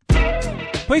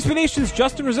 Place to Be Nation's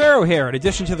Justin Rosero here. In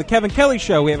addition to The Kevin Kelly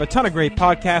Show, we have a ton of great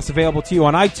podcasts available to you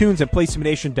on iTunes and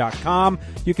PlaceToBeNation.com.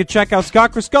 You can check out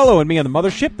Scott Criscullo and me on the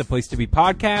Mothership, the Place to Be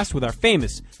podcast, with our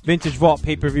famous Vintage Vault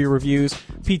pay-per-view reviews.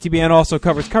 PTBN also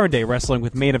covers current day wrestling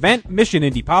with Main Event, Mission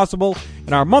Indie Possible,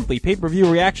 and our monthly pay-per-view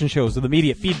reaction shows with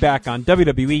immediate feedback on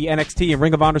WWE, NXT, and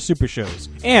Ring of Honor Super Shows.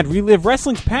 And relive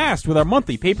wrestling's past with our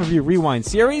monthly pay-per-view rewind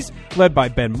series, led by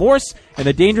Ben Morse, and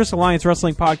the Dangerous Alliance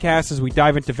Wrestling podcast as we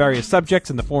dive into various subjects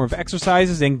in the form of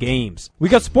exercises and games. We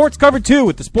got sports covered too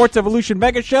with the Sports Evolution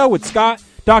Mega Show with Scott,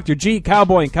 Dr. G,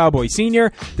 Cowboy, and Cowboy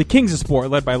Sr., the Kings of Sport,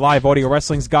 led by Live Audio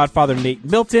Wrestling's Godfather Nate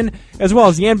Milton, as well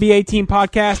as the NBA Team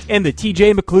Podcast and the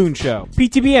TJ McClune Show.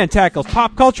 PTBN tackles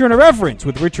pop culture and irreverence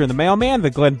with Richard and the Mailman,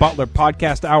 the Glenn Butler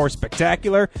Podcast Hour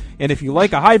Spectacular, and if you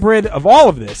like a hybrid of all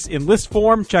of this in list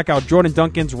form, check out Jordan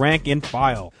Duncan's Rank and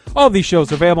File. All of these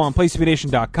shows are available on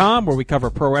PlaceToBeNation.com, where we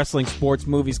cover pro wrestling, sports,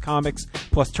 movies, comics,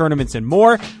 plus tournaments and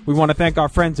more. We want to thank our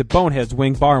friends at Bonehead's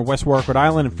Wing Bar in West Warwick, Rhode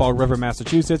Island and Fall River,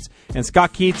 Massachusetts, and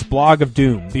Scott Keith's Blog of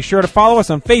Doom. Be sure to follow us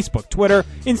on Facebook, Twitter,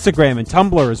 Instagram, and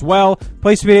Tumblr as well.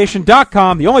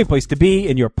 PlaceToBeNation.com, the only place to be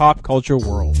in your pop culture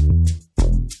world.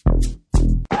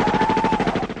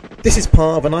 This is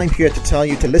Parv, and I'm here to tell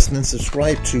you to listen and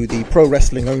subscribe to the Pro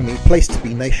Wrestling Only Place to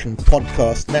Be Nation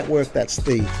podcast network. That's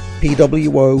the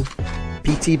PWO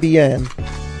PTBN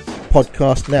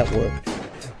podcast network,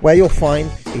 where you'll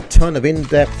find a ton of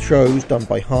in-depth shows done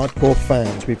by hardcore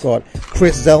fans. We've got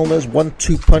Chris Zellner's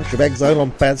 1-2 punch of Exile on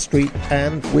Bad Street,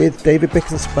 and with David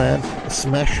Bixenspan, a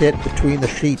smash hit Between the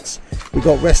Sheets. We've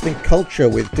got Wrestling Culture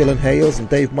with Dylan Hales and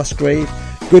Dave Musgrave,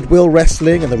 Goodwill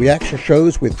Wrestling and the reaction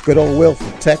shows with Good Old Will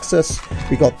from Texas.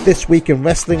 We got This Week in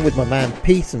Wrestling with my man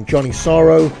Pete and Johnny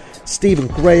Sorrow, Stephen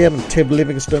Graham and Tim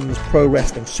Livingston's Pro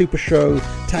Wrestling Super Show,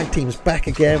 Tag Teams Back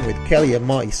Again with Kelly and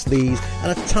Marty Sleaze,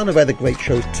 and a ton of other great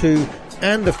shows too.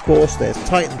 And of course there's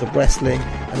Titans of Wrestling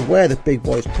and Where the Big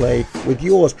Boys Play with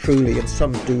yours truly and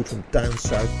some dude from down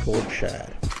south called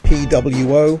Chad.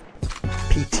 PWO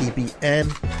PTBN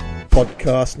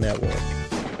Podcast Network.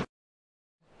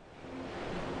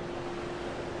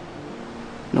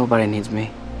 Nobody needs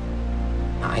me.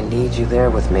 I need you there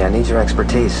with me. I need your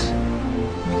expertise.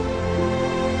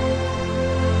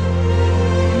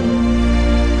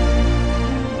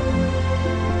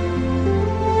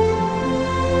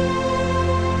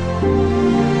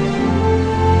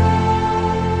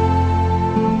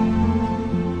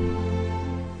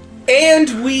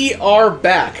 And we are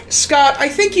back. Scott, I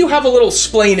think you have a little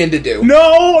splaining to do.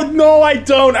 No, I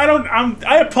don't.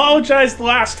 I apologized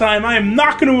last time. I am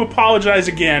not going to apologize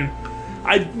again.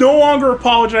 I no longer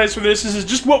apologize for this. This is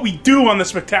just what we do on the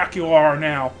Spectacular Hour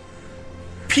now.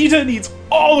 PETA needs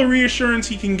all the reassurance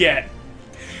he can get.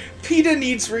 PETA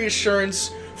needs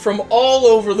reassurance from all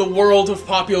over the world of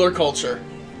popular culture.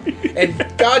 And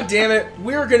god damn it,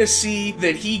 we're going to see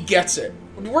that he gets it.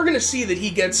 We're going to see that he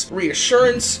gets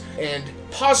reassurance and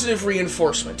positive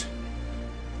reinforcement.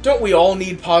 Don't we all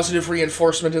need positive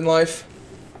reinforcement in life?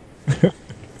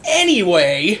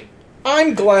 Anyway,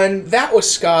 I'm Glenn, that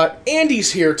was Scott,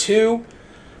 Andy's here too.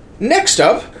 Next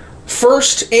up,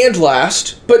 first and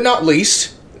last, but not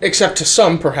least, except to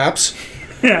some perhaps.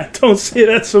 Yeah, don't say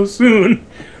that so soon.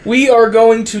 We are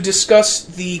going to discuss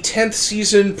the 10th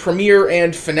season premiere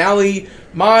and finale,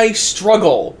 My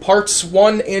Struggle, Parts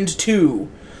 1 and 2.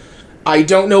 I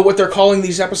don't know what they're calling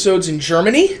these episodes in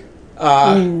Germany,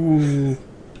 but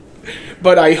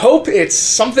I hope it's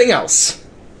something else.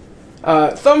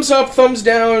 Thumbs up, thumbs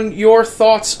down, your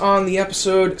thoughts on the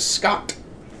episode, Scott?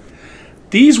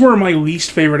 These were my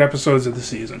least favorite episodes of the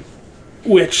season,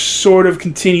 which sort of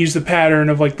continues the pattern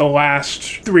of like the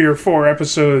last 3 or 4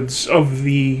 episodes of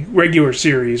the regular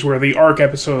series, where the arc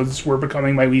episodes were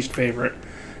becoming my least favorite,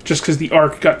 just because the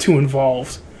arc got too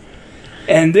involved.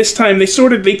 And this time they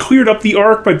cleared up the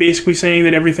arc by basically saying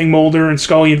that everything Mulder and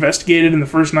Scully investigated in the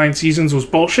first 9 seasons was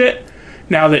bullshit,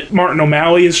 now that Martin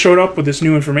O'Malley has showed up with this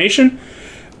new information.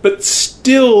 But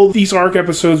still, these arc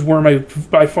episodes were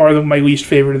by far my least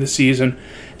favorite of the season.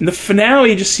 And the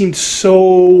finale just seemed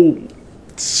so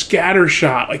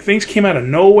scattershot. Like, things came out of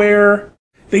nowhere.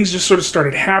 Things just sort of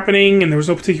started happening, and there was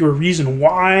no particular reason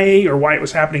why, or why it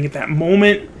was happening at that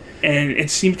moment. And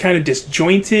it seemed kind of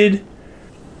disjointed.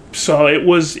 So it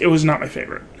was not my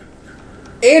favorite.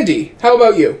 Andy, how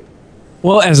about you?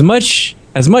 Well, as much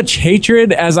as much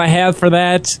hatred as I have for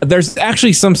that, there's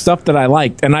actually some stuff that I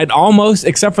liked. And I'd almost,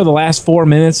 except for the last 4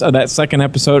 minutes of that second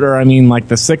episode, or I mean like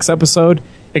the sixth episode,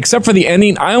 except for the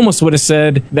ending, I almost would have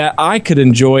said that I could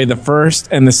enjoy the first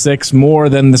and the sixth more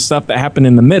than the stuff that happened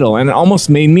in the middle. And it almost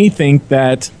made me think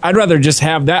that I'd rather just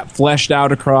have that fleshed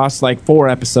out across like 4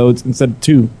 episodes instead of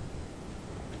 2.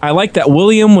 I like that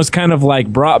William was kind of like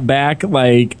brought back,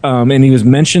 like, and he was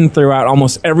mentioned throughout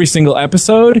almost every single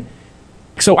episode.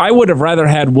 So I would have rather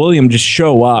had William just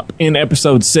show up in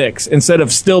episode 6 instead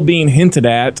of still being hinted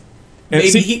at. And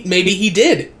Maybe he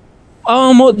did.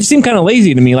 Well, it seemed kind of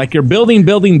lazy to me. Like you're building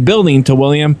to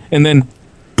William, and then,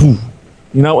 poof,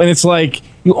 you know. And it's like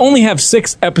you only have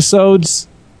 6 episodes,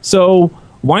 so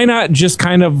why not just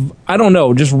kind of, I don't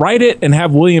know, just write it and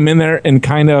have William in there, and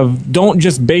kind of don't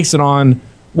just base it on,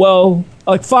 well,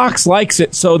 like Fox likes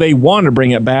it, so they want to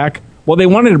bring it back. Well, they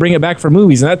wanted to bring it back for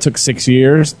movies, and that took 6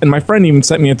 years. And my friend even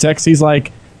sent me a text. He's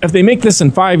like, if they make this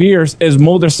in 5 years, is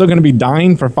Mulder still going to be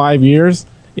dying for 5 years?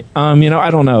 You know,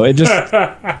 I don't know. It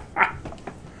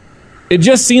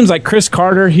just seems like Chris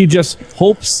Carter, he just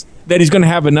hopes that he's going to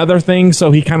have another thing,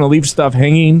 so he kind of leaves stuff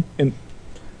hanging. And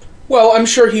well, I'm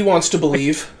sure he wants to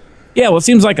believe. Yeah, well, it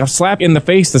seems like a slap in the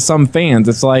face to some fans.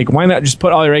 It's like, why not just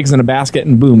put all your eggs in a basket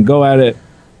and boom, go at it.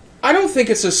 I don't think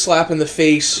it's a slap in the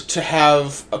face to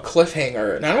have a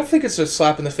cliffhanger, and I don't think it's a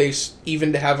slap in the face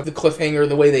even to have the cliffhanger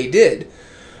the way they did.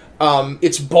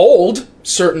 It's bold,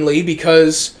 certainly,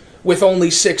 because with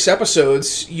only 6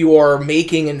 episodes, you are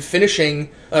making and finishing,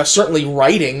 certainly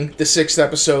writing the 6th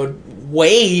episode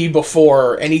way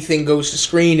before anything goes to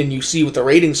screen and you see what the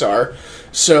ratings are.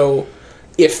 So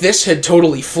if this had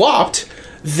totally flopped,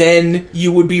 then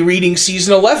you would be reading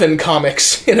season 11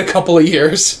 comics in a couple of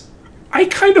years. I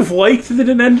kind of liked that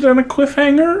it ended on a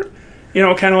cliffhanger. You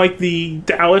know, kind of like the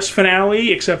Dallas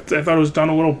finale, except I thought it was done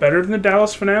a little better than the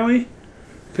Dallas finale.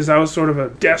 Because that was sort of a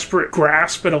desperate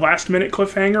grasp at a last-minute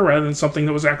cliffhanger rather than something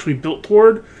that was actually built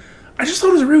toward. I just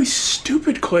thought it was a really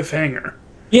stupid cliffhanger.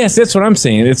 Yes, that's what I'm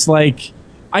saying. It's like,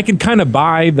 I could kind of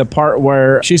buy the part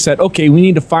where she said, okay, we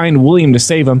need to find William to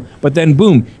save him, but then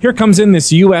boom, here comes in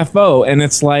this UFO, and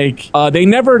it's like, they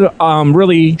never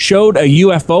really showed a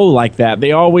UFO like that.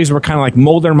 They always were kind of like,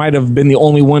 Mulder might have been the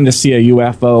only one to see a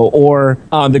UFO, or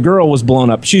the girl was blown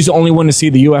up. She's the only one to see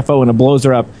the UFO, and it blows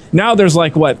her up. Now there's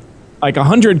like,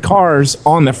 100 cars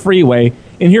on the freeway,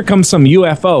 and here comes some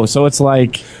UFO, so it's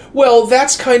like... Well,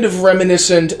 that's kind of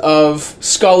reminiscent of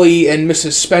Scully and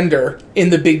Mrs. Spender in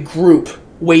the big group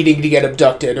waiting to get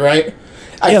abducted, right?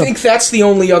 I think that's the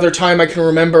only other time I can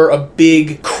remember a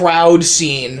big crowd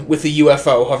scene with a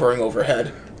UFO hovering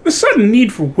overhead. The sudden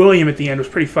need for William at the end was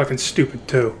pretty fucking stupid,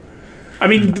 too. I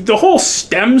mean, the whole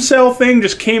stem cell thing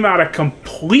just came out of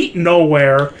complete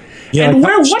nowhere. Yeah, and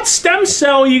what stem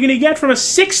cell are you going to get from a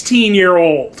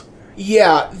 16-year-old?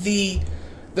 Yeah, the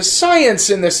science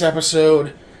in this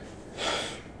episode...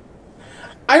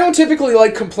 I don't typically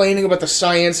like complaining about the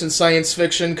science in science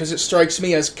fiction because it strikes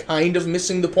me as kind of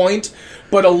missing the point,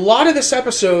 but a lot of this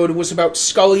episode was about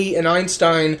Scully and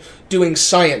Einstein doing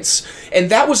science, and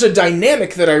that was a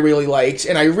dynamic that I really liked,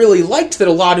 and I really liked that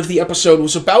a lot of the episode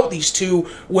was about these two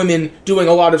women doing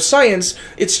a lot of science.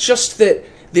 It's just that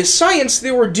the science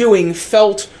they were doing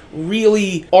felt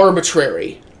really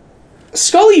arbitrary.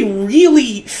 Scully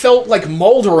really felt like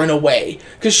Mulder in a way,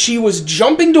 because she was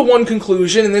jumping to one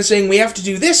conclusion and then saying, we have to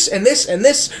do this and this and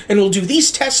this, and we'll do these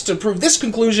tests to prove this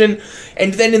conclusion,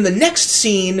 and then in the next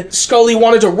scene, Scully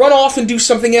wanted to run off and do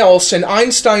something else, and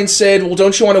Einstein said, well,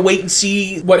 don't you want to wait and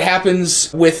see what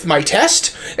happens with my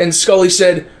test? And Scully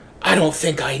said, I don't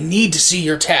think I need to see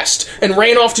your test, and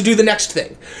ran off to do the next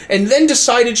thing. And then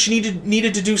decided she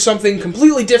needed to do something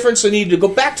completely different, so needed to go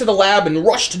back to the lab and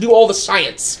rush to do all the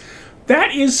science.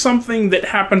 That is something that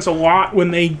happens a lot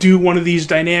when they do one of these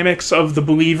dynamics of the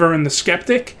believer and the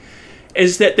skeptic,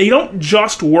 is that they don't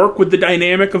just work with the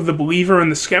dynamic of the believer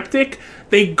and the skeptic,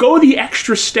 they go the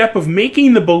extra step of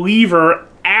making the believer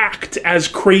act as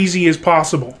crazy as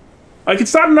possible. Like,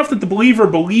 it's not enough that the believer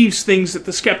believes things that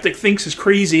the skeptic thinks is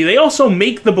crazy, they also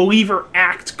make the believer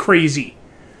act crazy.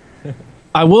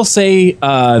 I will say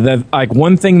that, like,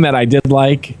 one thing that I did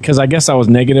like, because I guess I was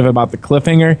negative about the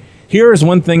cliffhanger, here is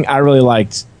one thing I really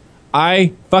liked.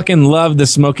 I fucking loved the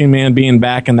Smoking Man being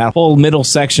back in that whole middle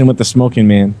section with the Smoking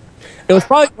Man. It was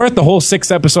probably worth the whole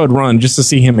 6-episode run just to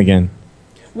see him again.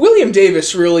 William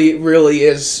Davis really, really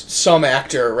is some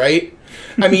actor, right?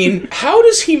 I mean, how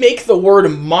does he make the word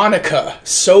Monica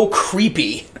so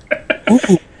creepy?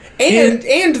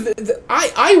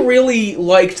 I really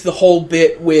liked the whole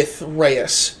bit with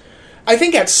Reyes. I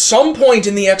think at some point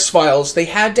in the X-Files, they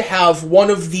had to have one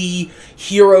of the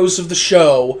heroes of the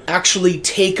show actually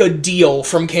take a deal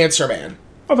from Cancer Man.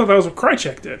 I thought that was what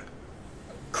Krychek did.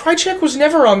 Krychek was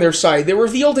never on their side. They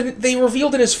revealed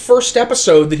in his first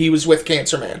episode that he was with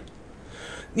Cancer Man.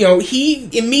 You know, he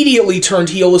immediately turned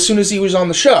heel as soon as he was on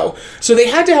the show. So they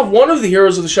had to have one of the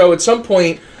heroes of the show at some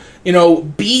point, you know,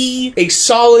 be a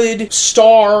solid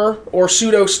star or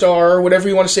pseudo-star, whatever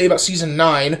you want to say about Season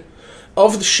 9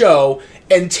 of the show,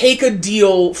 and take a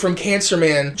deal from Cancer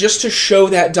Man just to show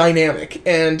that dynamic.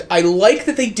 And I like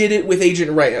that they did it with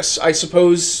Agent Reyes. I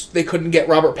suppose they couldn't get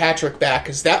Robert Patrick back,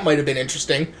 because that might have been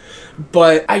interesting.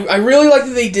 But I really like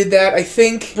that they did that. I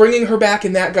think bringing her back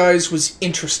in that guise was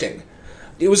interesting.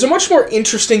 It was a much more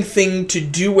interesting thing to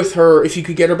do with her if you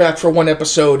could get her back for one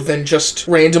episode than just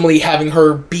randomly having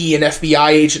her be an FBI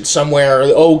agent somewhere.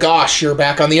 Oh gosh, you're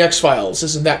back on the X-Files.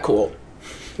 Isn't that cool?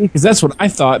 Because that's what I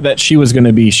thought that she was going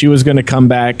to be. She was going to come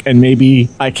back and maybe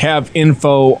like have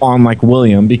info on like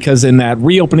William, because in that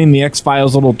reopening the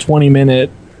X-Files little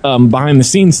 20-minute behind the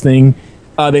scenes thing,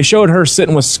 they showed her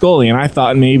sitting with Scully, and I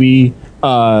thought maybe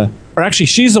or actually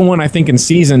she's the one I think in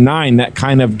season 9 that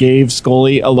kind of gave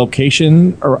Scully a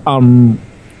location or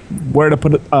where to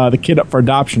put the kid up for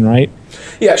adoption, right?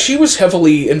 Yeah, she was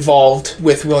heavily involved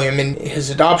with William in his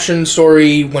adoption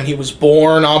story when he was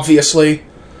born, obviously.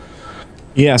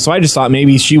 Yeah, so I just thought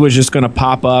maybe she was just going to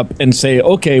pop up and say,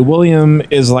 okay, William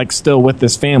is like still with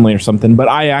this family or something. But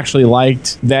I actually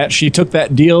liked that she took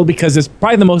that deal because it's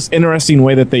probably the most interesting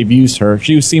way that they've used her.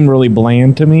 She seemed really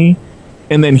bland to me.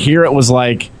 And then here it was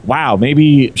like, wow,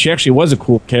 maybe she actually was a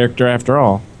cool character after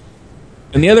all.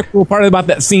 And the other cool part about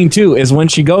that scene, too, is when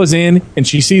she goes in and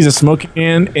she sees a smoking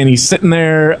man and he's sitting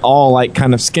there all like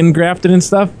kind of skin grafted and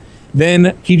stuff.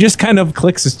 Then he just kind of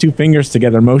clicks his two fingers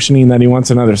together, motioning that he wants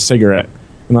another cigarette.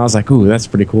 And I was like, ooh, that's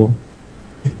pretty cool.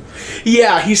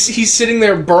 Yeah, he's sitting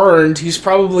there burned. He's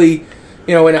probably,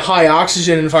 you know, in a high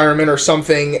oxygen environment or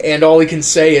something, and all he can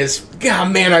say is,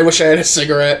 God, man, I wish I had a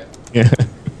cigarette. Yeah.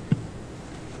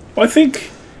 Well, I think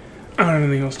I don't have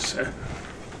anything else to say.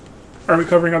 Are we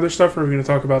covering other stuff, or are we going to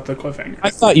talk about the cliffhanger? I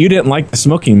thought you didn't like the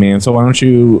smoking man, so why don't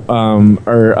you,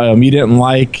 you didn't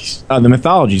like the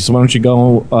mythology, so why don't you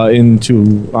go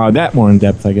into that more in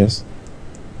depth, I guess.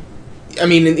 I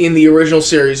mean, in the original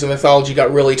series, the mythology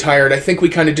got really tired. I think we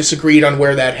kind of disagreed on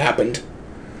where that happened.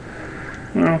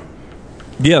 Well,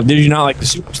 yeah, did you not like the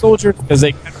super soldiers? Because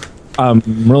they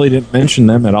really didn't mention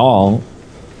them at all.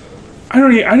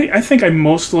 I think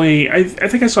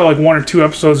I saw like 1 or 2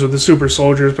 episodes of the super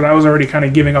soldiers, but I was already kind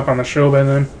of giving up on the show by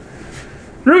then.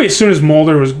 Really, as soon as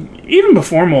even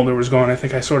before Mulder was gone, I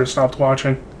think I sort of stopped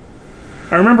watching.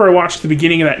 I remember I watched the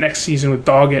beginning of that next season with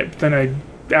Doggett, but then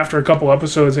after a couple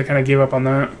episodes, I kind of gave up on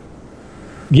that.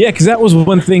 Yeah, because that was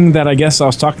one thing that I guess I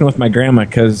was talking with my grandma,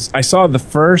 because I saw the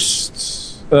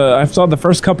first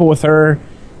couple with her,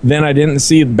 then I didn't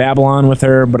see Babylon with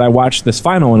her, but I watched this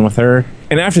final one with her.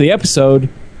 And after the episode,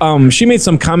 she made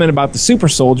some comment about the super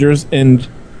soldiers, and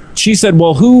she said,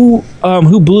 well, who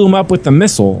blew him up with the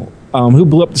missile? Who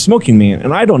blew up the smoking man?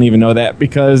 And I don't even know that,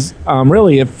 because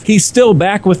really, if he's still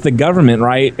back with the government,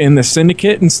 right, in the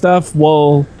syndicate and stuff,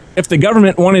 well, if the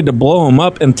government wanted to blow him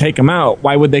up and take him out,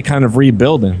 why would they kind of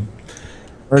rebuild him?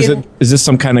 Or is this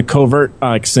some kind of covert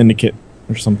syndicate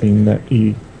or something that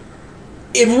he...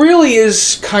 It really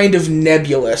is kind of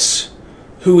nebulous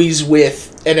who he's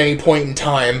with at any point in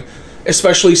time,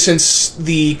 especially since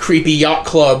the creepy yacht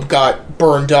club got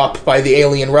burned up by the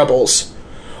alien rebels.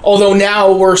 Although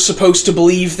now we're supposed to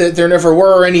believe that there never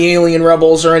were any alien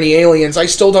rebels or any aliens, I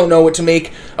still don't know what to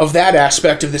make of that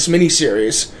aspect of this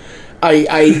miniseries.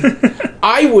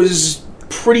 I was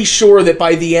pretty sure that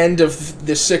by the end of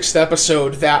the 6th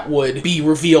episode that would be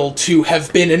revealed to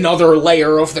have been another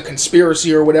layer of the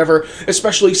conspiracy or whatever,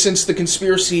 especially since the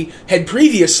conspiracy had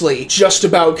previously just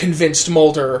about convinced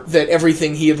Mulder that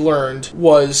everything he had learned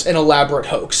was an elaborate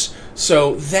hoax.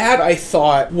 So that, I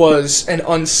thought, was an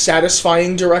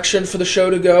unsatisfying direction for the show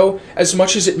to go, as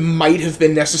much as it might have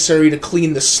been necessary to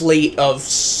clean the slate of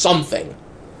something.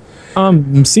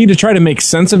 To try to make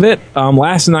sense of it,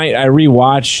 last night I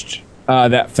rewatched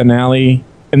that finale,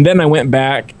 and then I went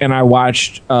back and I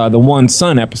watched the One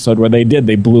Sun episode where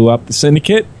they blew up the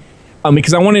syndicate,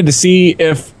 because I wanted to see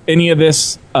if any of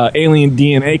this alien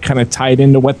DNA kind of tied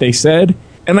into what they said,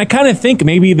 and I kind of think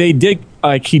maybe they did.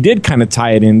 He did kind of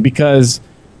tie it in, because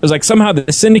it was like somehow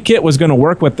the syndicate was going to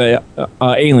work with the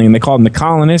alien. They called them the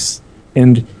colonists,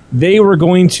 and they were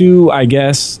going to, I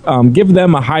guess, give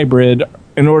them a hybrid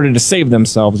in order to save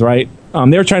themselves, right?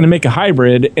 They were trying to make a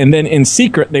hybrid, and then in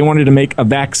secret, they wanted to make a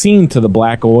vaccine to the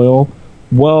black oil.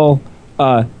 Well,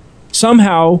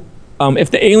 somehow,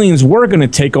 if the aliens were going to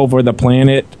take over the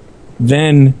planet,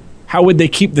 then how would they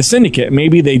keep the Syndicate?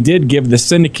 Maybe they did give the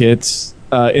Syndicates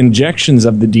injections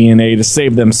of the DNA to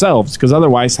save themselves, because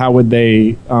otherwise, how would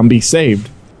they be saved?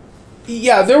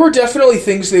 Yeah, there were definitely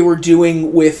things they were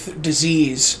doing with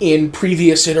disease in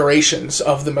previous iterations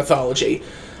of the mythology.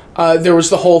 There was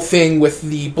the whole thing with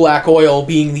the black oil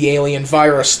being the alien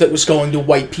virus that was going to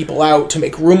wipe people out to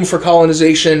make room for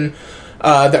colonization.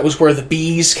 That was where the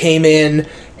bees came in,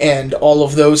 and all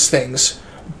of those things.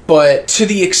 But to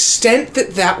the extent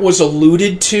that that was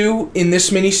alluded to in this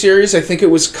miniseries, I think it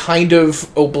was kind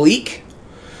of oblique.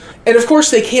 And of course,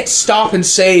 they can't stop and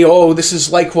say, oh, this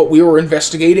is like what we were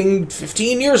investigating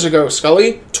 15 years ago,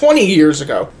 Scully, 20 years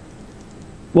ago.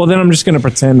 Well, then I'm just going to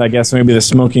pretend, I guess, maybe the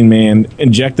Smoking Man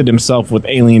injected himself with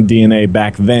alien DNA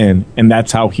back then, and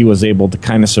that's how he was able to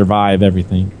kind of survive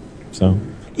everything. So,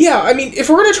 yeah, I mean, if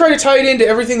we're going to try to tie it into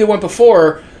everything that went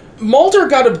before, Mulder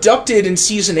got abducted in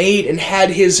Season 8 and had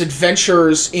his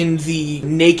adventures in the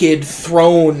naked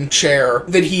throne chair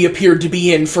that he appeared to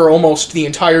be in for almost the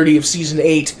entirety of Season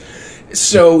 8.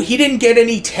 So he didn't get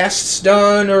any tests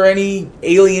done or any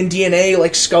alien DNA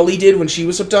like Scully did when she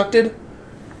was abducted?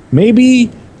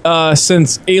 Maybe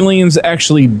since aliens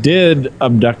actually did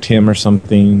abduct him or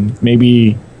something,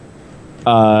 maybe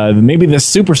the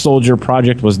Super Soldier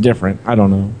Project was different. I don't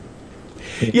know.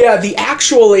 Yeah, the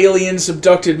actual aliens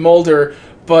abducted Mulder,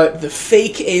 but the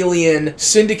fake alien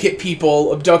Syndicate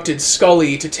people abducted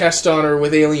Scully to test on her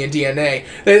with alien DNA.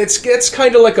 It's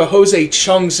kind of like a Jose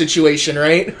Chung situation,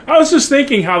 right? I was just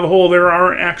thinking how the whole there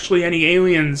aren't actually any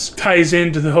aliens ties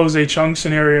into the Jose Chung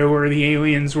scenario where the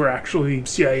aliens were actually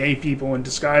CIA people in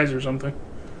disguise or something.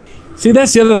 See,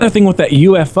 that's the other thing with that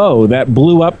UFO that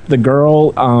blew up the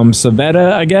girl,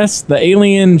 Savetta, I guess. The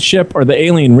alien ship, or the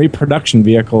alien reproduction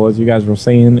vehicle, as you guys were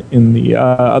saying in the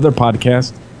other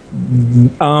podcast,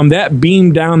 that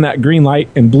beamed down that green light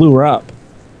and blew her up.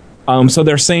 So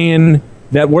they're saying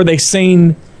that, were they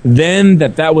saying then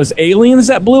that was aliens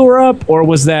that blew her up, or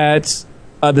was that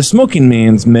the Smoking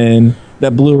Man's men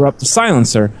that blew her up, the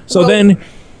silencer? So then,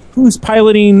 who's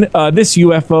piloting this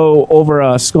UFO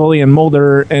over Scully and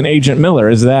Mulder and Agent Miller?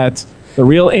 Is that the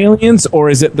real aliens, or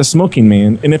is it the Smoking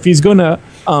Man? And if he's going to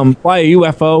fly a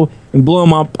UFO and blow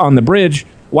him up on the bridge,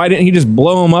 why didn't he just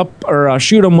blow him up or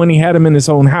shoot him when he had him in his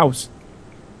own house?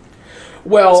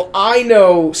 Well, I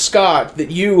know, Scott, that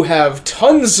you have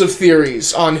tons of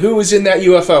theories on who is in that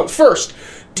UFO. First,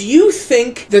 do you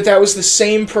think that was the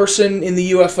same person in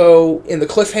the UFO in the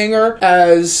cliffhanger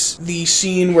as the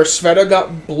scene where Sveta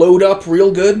got blowed up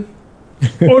real good?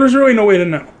 Well, there's really no way to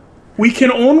know. We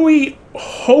can only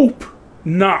hope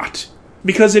not.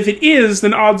 Because if it is,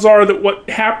 then odds are that what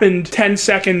happened 10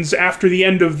 seconds after the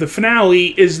end of the finale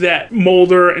is that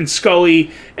Mulder and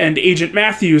Scully and Agent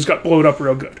Matthews got blowed up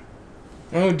real good.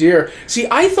 Oh dear. See,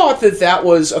 I thought that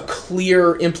was a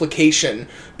clear implication,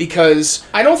 because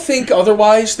I don't think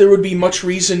otherwise there would be much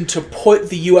reason to put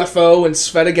the UFO and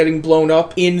Sveta getting blown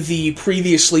up in the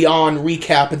previously on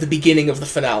recap at the beginning of the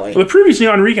finale. Well, the previously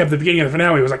on recap at the beginning of the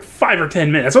finale was like 5 or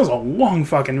 10 minutes. That was a long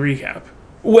fucking recap.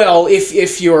 Well,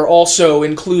 if you're also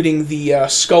including the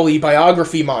Scully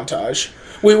biography montage,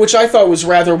 which I thought was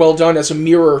rather well done as a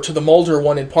mirror to the Mulder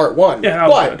one in part 1. Yeah, that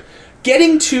was good.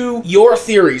 Getting to your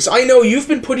theories, I know you've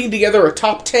been putting together a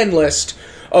top 10 list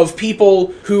of people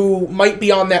who might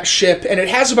be on that ship, and it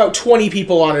has about 20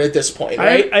 people on it at this point,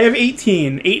 right? I have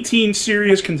 18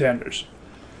 serious contenders.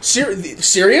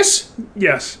 Serious?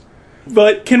 Yes.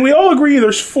 But can we all agree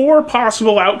there's 4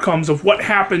 possible outcomes of what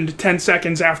happened 10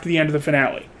 seconds after the end of the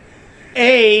finale?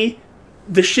 A,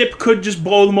 the ship could just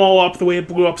blow them all up the way it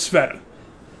blew up Sveta.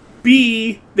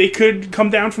 B, they could come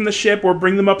down from the ship or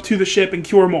bring them up to the ship and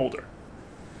cure Mulder.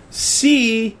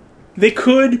 C, they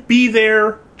could be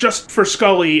there just for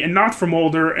Scully and not for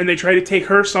Mulder, and they try to take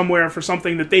her somewhere for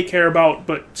something that they care about,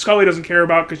 but Scully doesn't care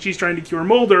about because she's trying to cure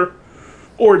Mulder.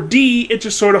 Or D, it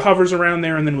just sort of hovers around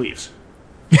there and then leaves.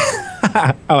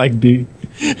 I like D.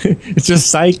 It's just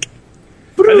psych.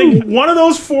 I think one of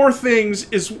those 4 things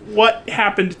is what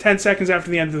happened 10 seconds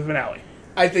after the end of the finale.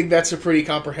 I think that's a pretty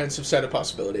comprehensive set of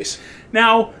possibilities.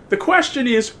 Now, the question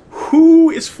is, who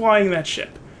is flying that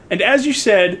ship? And as you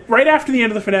said, right after the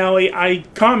end of the finale, I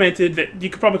commented that you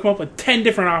could probably come up with 10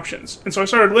 different options. And so I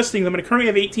started listing them, and I currently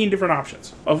have 18 different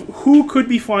options of who could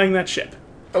be flying that ship.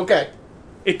 Okay.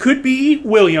 It could be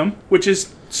William, which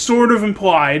is sort of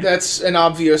implied. That's an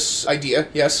obvious idea,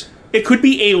 yes. It could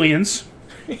be aliens.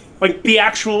 Like the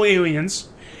actual aliens.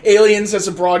 Aliens as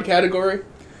a broad category?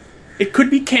 It could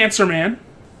be Cancer Man.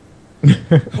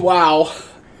 Wow.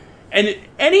 And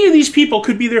any of these people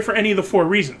could be there for any of the 4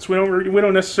 reasons. We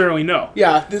don't necessarily know.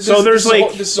 Yeah, this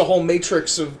is a whole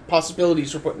matrix of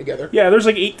possibilities we're putting together. Yeah, there's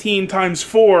like 18 times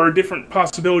 4 different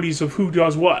possibilities of who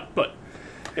does what. But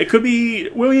it could be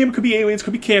William, could be aliens,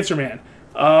 could be Cancer Man.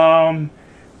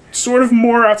 Sort of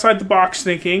more outside the box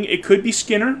thinking. It could be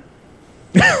Skinner.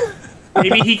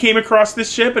 Maybe he came across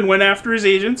this ship and went after his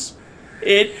agents.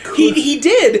 He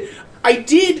did. I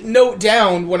did note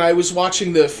down when I was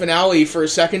watching the finale for a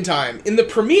second time. In the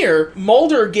premiere,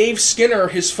 Mulder gave Skinner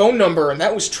his phone number, and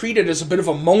that was treated as a bit of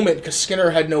a moment because Skinner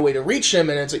had no way to reach him,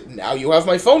 and it's like, now you have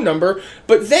my phone number.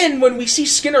 But then when we see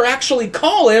Skinner actually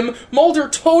call him, Mulder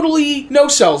totally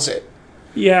no-sells it.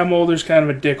 Yeah, Mulder's kind of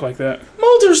a dick like that.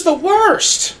 Mulder's the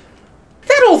worst!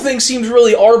 That whole thing seems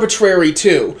really arbitrary,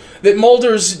 too. That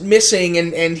Mulder's missing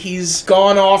and he's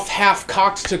gone off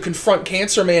half-cocked to confront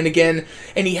Cancer Man again,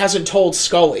 and he hasn't told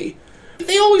Scully.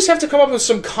 They always have to come up with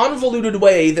some convoluted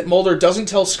way that Mulder doesn't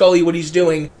tell Scully what he's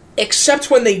doing,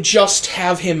 except when they just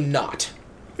have him not.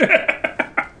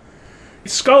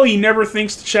 Scully never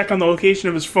thinks to check on the location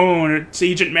of his phone. It's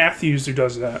Agent Matthews who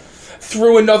does that.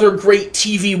 Through another great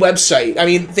TV website. I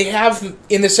mean, they have,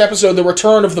 in this episode, the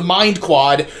return of the Mind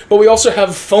Quad, but we also have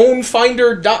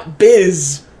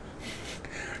phonefinder.biz.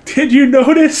 Did you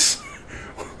notice?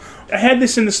 I had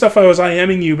this in the stuff I was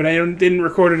IMing you, but I didn't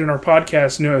record it in our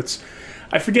podcast notes.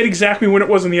 I forget exactly when it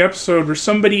was in the episode where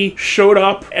somebody showed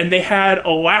up and they had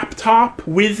a laptop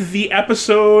with the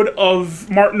episode of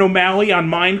Martin O'Malley on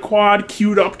Mind Quad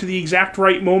queued up to the exact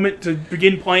right moment to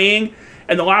begin playing.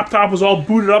 And the laptop was all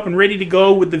booted up and ready to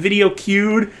go with the video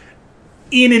queued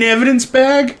in an evidence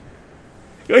bag.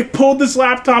 I pulled this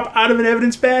laptop out of an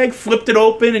evidence bag, flipped it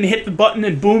open, and hit the button,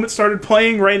 and boom, it started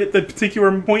playing right at the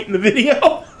particular point in the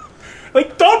video.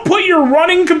 Like, don't put your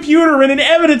running computer in an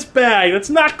evidence bag. That's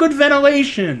not good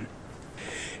ventilation.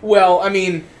 Well, I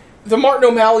mean, the Martin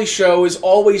O'Malley show is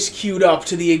always queued up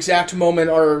to the exact moment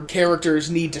our characters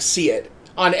need to see it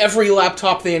on every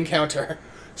laptop they encounter.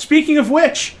 Speaking of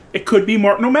which, it could be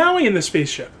Martin O'Malley in the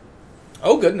spaceship.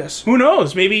 Oh, goodness. Who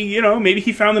knows? Maybe, maybe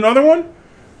he found another one.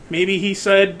 Maybe he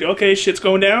said, okay, shit's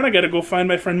going down. I gotta go find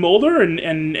my friend Mulder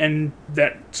and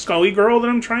that Scully girl that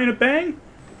I'm trying to bang.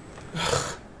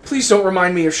 Please don't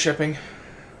remind me of shipping.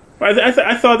 I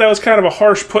thought that was kind of a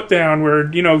harsh put down where,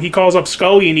 he calls up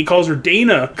Scully and he calls her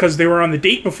Dana because they were on the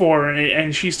date before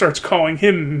and she starts calling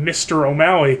him Mr.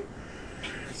 O'Malley.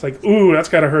 It's like, ooh, that's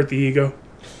gotta hurt the ego.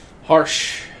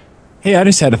 Harsh. Hey, I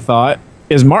just had a thought.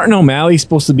 Is Martin O'Malley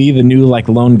supposed to be the new,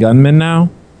 lone gunman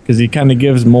now? Because he kind of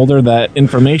gives Mulder that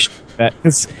information.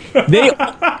 They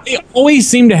always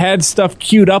seem to have stuff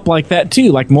queued up like that,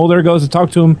 too. Like, Mulder goes to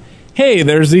talk to him. Hey,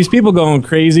 there's these people going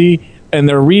crazy, and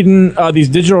they're reading these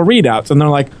digital readouts. And they're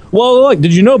like, well, look,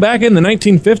 did you know back in the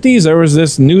 1950s there was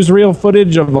this newsreel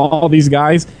footage of all these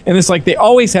guys? And it's like they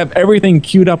always have everything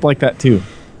queued up like that, too.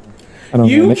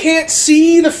 You can't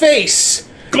see the face.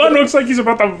 Glenn looks like he's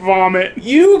about to vomit.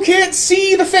 You can't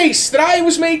see the face that I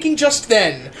was making just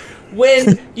then.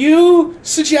 When you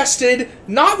suggested,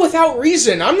 not without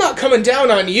reason, I'm not coming down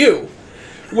on you.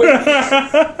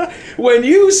 When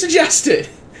you suggested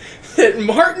that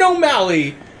Martin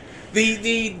O'Malley,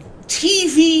 the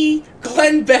TV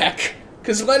Glenn Beck,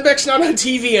 because Glenn Beck's not on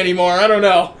TV anymore, I don't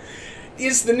know,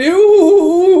 is the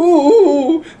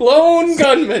new lone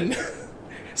gunman.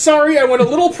 Sorry, I went a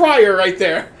little prior right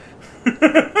there.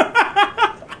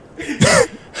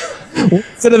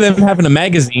 Instead of them having a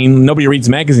magazine, nobody reads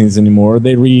magazines anymore.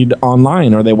 They read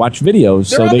online or they watch videos.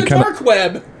 They're on the dark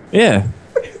web. Yeah.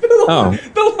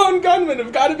 The lone gunmen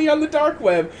have got to be on the dark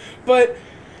web. But,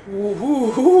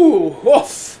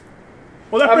 woof.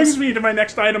 Well, that brings me to my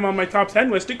next item on my top 10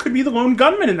 list. It could be the lone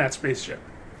gunman in that spaceship.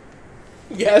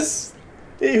 Yes.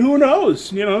 Who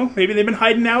knows? Maybe they've been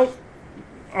hiding out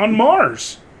on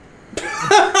Mars.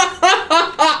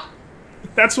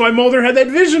 That's why Mulder had that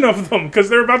vision of them, because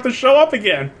they're about to show up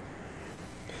again.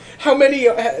 How many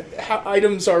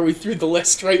items are we through the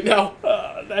list right now?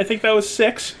 I think that was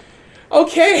 6.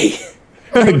 Okay.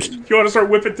 You want to start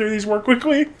whipping through these more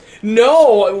quickly?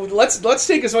 No, let's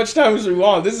take as much time as we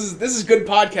want. This is good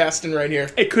podcasting right here.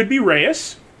 It could be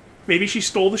Reyes. Maybe she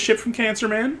stole the ship from Cancer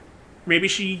Man. Maybe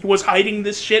she was hiding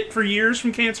this shit for years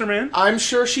from Cancer Man. I'm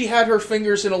sure she had her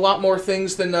fingers in a lot more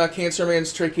things than Cancer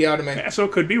Man's tracheotomy. Yeah, so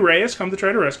it could be Reyes come to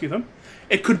try to rescue them.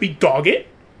 It could be Doggett.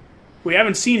 We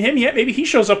haven't seen him yet. Maybe he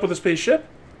shows up with a spaceship.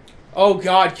 Oh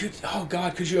God!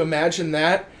 Could you imagine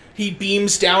that? He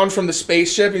beams down from the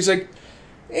spaceship. He's like,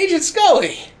 Agent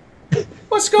Scully,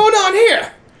 what's going on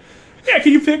here? Yeah,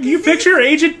 can you picture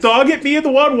Agent Doggett being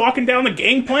the one walking down the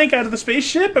gangplank out of the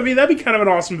spaceship? I mean, that'd be kind of an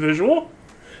awesome visual.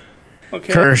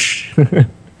 Okay. Kirsch.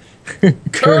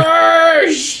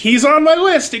 Kirsch! He's on my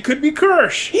list. It could be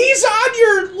Kirsch. He's on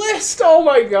your list! Oh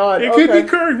my god. It could be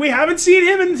Kirsch. We haven't seen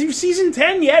him in season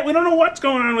 10 yet. We don't know what's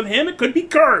going on with him. It could be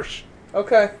Kirsch.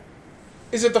 Okay.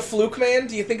 Is it the Fluke Man?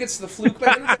 Do you think it's the Fluke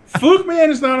Man? Fluke Man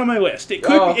is not on my list. It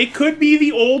could be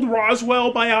the old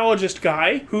Roswell biologist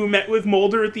guy who met with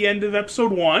Mulder at the end of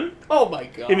episode 1. Oh my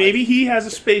god. And maybe he has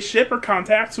a spaceship or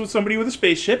contacts with somebody with a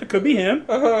spaceship. It could be him.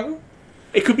 Uh-huh.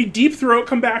 It could be Deep Throat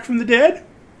come back from the dead.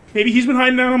 Maybe he's been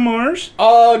hiding out on Mars.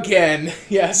 Again,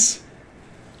 yes.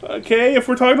 Okay, if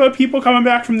we're talking about people coming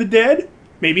back from the dead,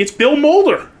 maybe it's Bill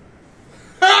Mulder.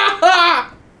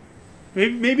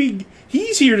 maybe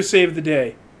he's here to save the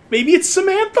day. Maybe it's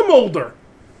Samantha Mulder.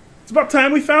 It's about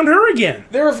time we found her again.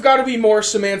 There have got to be more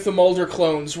Samantha Mulder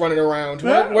clones running around.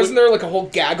 Wasn't there like a whole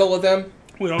gaggle of them?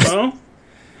 We don't know.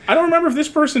 I don't remember if this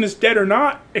person is dead or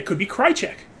not. It could be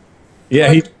Krychek.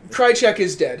 Yeah, Krychek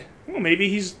is dead. Well, maybe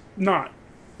he's not.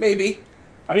 Maybe.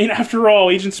 I mean, after all,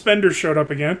 Agent Spender showed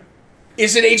up again.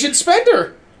 Is it Agent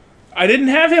Spender? I didn't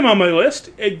have him on my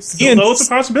list. Although it's a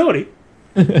possibility.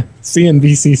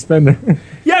 CNBC Spender.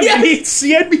 Yeah, maybe it's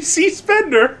CNBC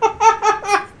Spender.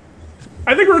 I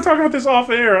think we were talking about this off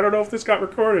air. I don't know if this got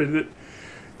recorded. That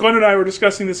Glenn and I were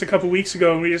discussing this a couple weeks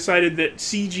ago, and we decided that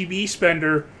CGB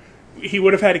Spender, he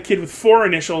would have had a kid with 4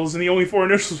 initials, and the only 4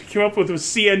 initials we came up with was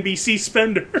CNBC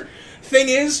Spender. Thing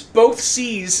is, both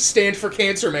C's stand for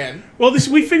Cancer Man. Well,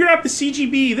 we figured out the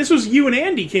CGB. This was you and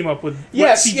Andy came up with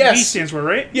what CGB stands for,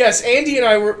 right? Yes, Andy and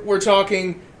I were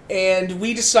talking, and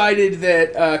we decided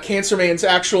that Cancer Man's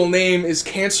actual name is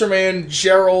Cancer Man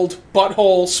Gerald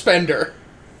Butthole Spender.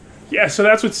 Yeah, so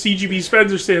that's what CGB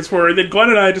Spender stands for. And then Glenn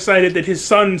and I decided that his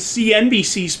son,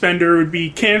 CNBC Spender, would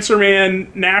be Cancer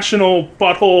Man National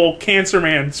Butthole Cancer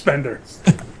Man Spender.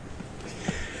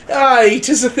 It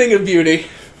is a thing of beauty.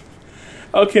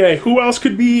 Okay, who else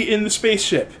could be in the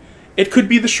spaceship? It could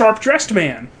be the sharp-dressed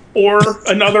man, or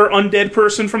another undead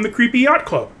person from the creepy yacht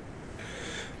club.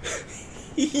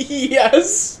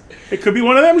 Yes. It could be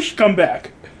one of them should come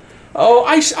back. Oh,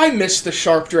 I miss the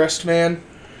sharp-dressed man.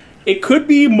 It could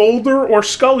be Mulder or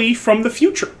Scully from the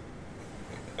future.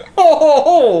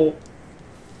 Oh!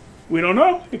 We don't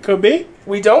know. It could be.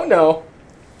 We don't know.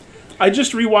 I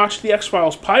just rewatched the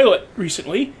X-Files pilot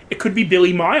recently. It could be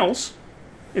Billy Miles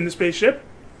in the spaceship.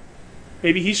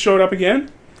 Maybe he showed up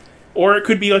again. Or it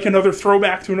could be like another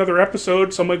throwback to another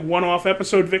episode, some like one-off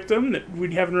episode victim that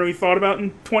we haven't really thought about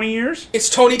in 20 years. It's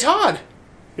Tony Todd.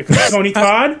 It could be Tony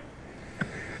Todd.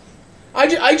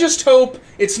 I just hope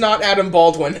it's not Adam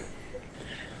Baldwin.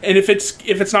 And if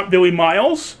it's not Billy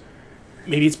Miles,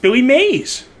 maybe it's Billy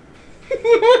Mays.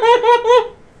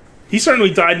 He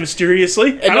certainly died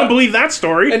mysteriously. I don't believe that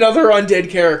story. Another undead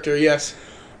character, yes.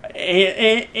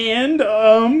 And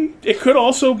it could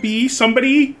also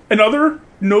be another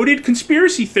noted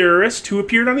conspiracy theorist who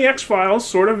appeared on the X-Files,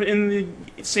 sort of in the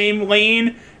same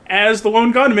lane as the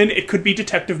Lone Gunman. It could be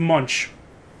Detective Munch.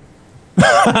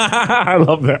 I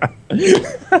love that.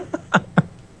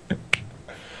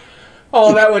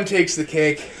 Oh, that one takes the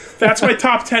cake. That's my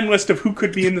top 10 list of who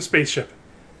could be in the spaceship.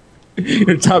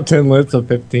 Your top 10 list of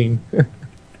 15.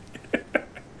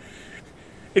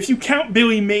 If you count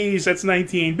Billy Mays, that's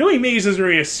 19. Billy Mays isn't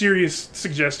really a serious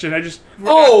suggestion.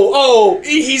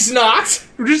 He's not?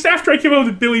 Just after I came up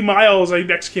with Billy Miles, I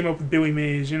next came up with Billy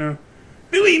Mays,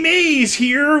 Billy Mays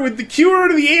here with the cure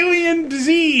to the alien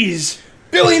disease.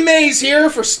 Billy Mays here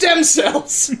for stem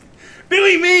cells.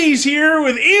 Billy Mays here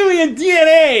with alien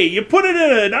DNA. You put it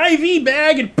in an IV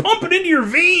bag and pump it into your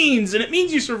veins, and it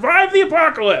means you survive the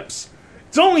apocalypse.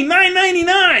 It's only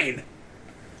 $9.99.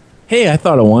 Hey, I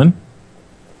thought of one.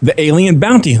 The Alien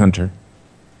Bounty Hunter.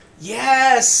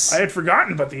 Yes! I had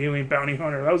forgotten about the Alien Bounty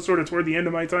Hunter. That was sort of toward the end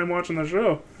of my time watching the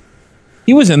show.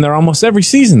 He was in there almost every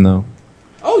season, though.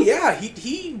 Oh, yeah.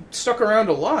 He stuck around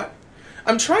a lot.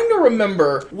 I'm trying to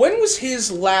remember, when was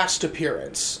his last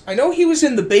appearance? I know he was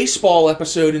in the baseball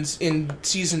episode in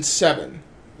season 7.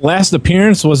 Last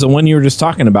appearance was the one you were just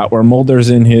talking about, where Mulder's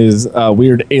in his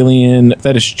weird alien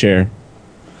fetish chair.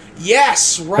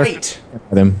 Yes, right.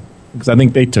 Because I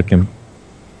think they took him.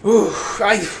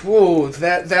 That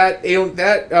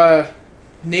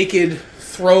naked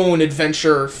throne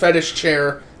adventure fetish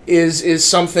chair is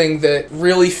something that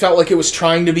really felt like it was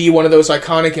trying to be one of those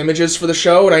iconic images for the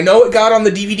show, and I know it got on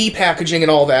the DVD packaging and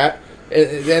all that,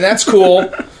 and that's cool.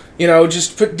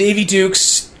 Just put Davy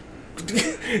Dukes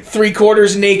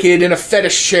 3/4 naked in a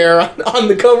fetish chair on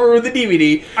the cover of the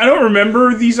DVD. I don't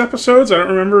remember these episodes. I don't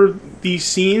remember these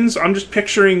scenes. I'm just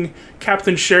picturing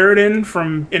Captain Sheridan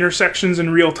from Intersections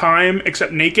in Real Time,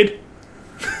 except naked.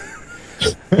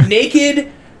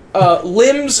 Naked,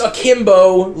 Limbs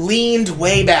akimbo, leaned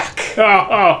way back.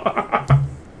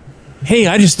 Hey,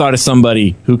 I just thought of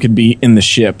somebody who could be in the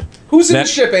ship. Who's in the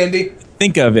ship, Andy?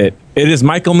 Think of it. It is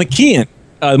Michael McKean,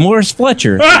 Morris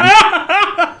Fletcher.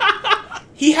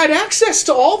 He had access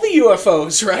to all the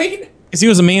UFOs, right? Because he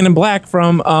was a man in black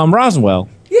from Roswell.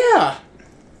 Yeah.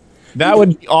 That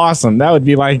would be awesome. That would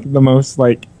be like the most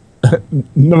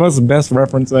best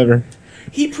reference ever.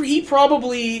 He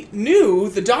probably knew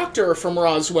the doctor from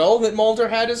Roswell that Mulder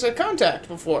had as a contact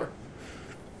before.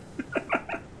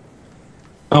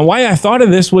 Why I thought of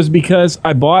this was because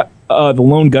I bought the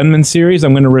Lone Gunman series.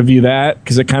 I'm going to review that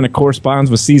because it kind of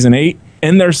corresponds with season 8.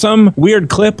 And there's some weird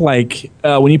clip, like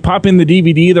when you pop in the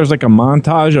DVD, there's like a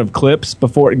montage of clips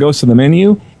before it goes to the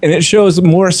menu. And it shows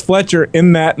Morris Fletcher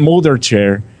in that Mulder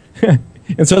chair.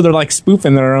 And so they're like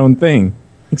spoofing their own thing.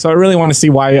 So I really want to see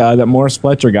why that Morris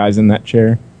Fletcher guy's in that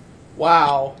chair.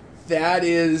 Wow, that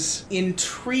is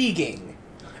intriguing.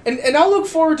 And I'll look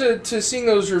forward to seeing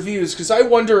those reviews, because I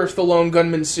wonder if the Lone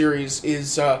Gunman series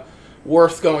is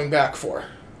worth going back for.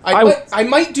 I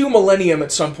might do Millennium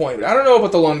at some point, but I don't know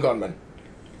about the Lone Gunman.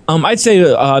 I'd say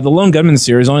the Lone Gunman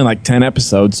series is only like 10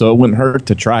 episodes, so it wouldn't hurt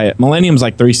to try it. Millennium's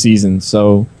like 3 seasons,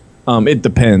 so it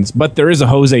depends. But there is a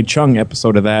Jose Chung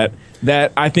episode of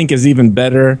that I think is even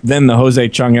better than the Jose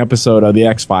Chung episode of The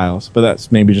X-Files. But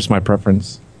that's maybe just my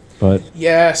preference. But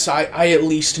yes, I at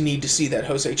least need to see that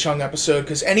Jose Chung episode,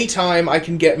 because anytime I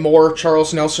can get more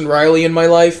Charles Nelson Riley in my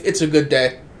life, it's a good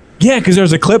day. Yeah, because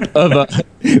there's a clip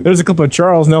of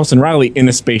Charles Nelson Riley in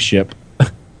a spaceship.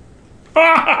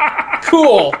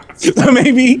 Cool. So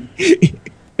maybe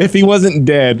if he wasn't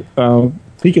dead,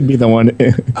 he could be the one.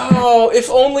 Oh, if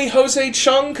only Jose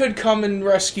Chung could come and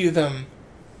rescue them.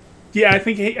 Yeah, I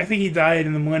think he died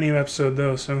in the Millennium episode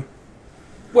though. So,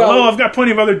 well, I've got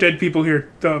plenty of other dead people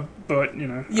here, but you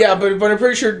know. Yeah, but I'm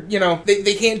pretty sure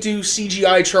they can't do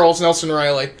CGI Charles Nelson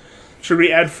Riley. Should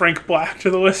we add Frank Black to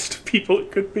the list of people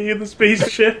it could be in the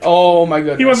spaceship? Oh my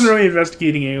goodness. He wasn't really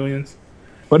investigating aliens.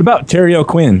 What about Terry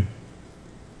O'Quinn?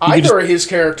 Either of his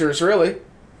characters, really.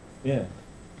 Yeah.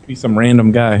 Be some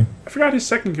random guy. I forgot his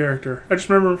second character. I just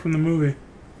remember him from the movie.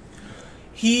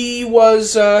 He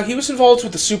was involved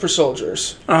with the Super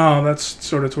Soldiers. Oh, that's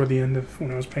sort of toward the end of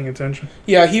when I was paying attention.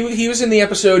 Yeah, he was in the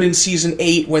episode in season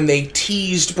 8 when they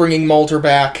teased bringing Mulder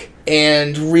back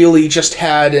and really just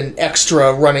had an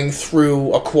extra running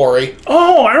through a quarry.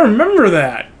 Oh, I remember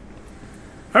that.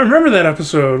 I remember that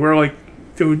episode where like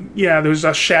there was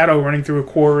a shadow running through a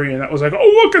quarry, and that was like,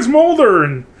 oh look, it's Mulder.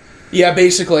 And yeah,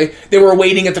 basically they were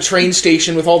waiting at the train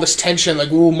station with all this tension,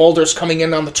 like, ooh, Mulder's coming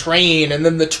in on the train, and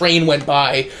then the train went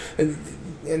by, and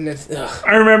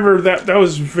I remember that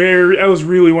was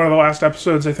really one of the last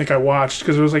episodes I think I watched,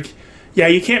 because it was like, yeah,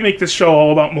 you can't make this show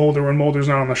all about Mulder when Mulder's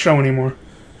not on the show anymore.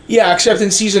 Yeah, except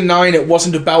in season 9 it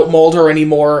wasn't about Mulder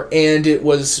anymore, and it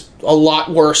was a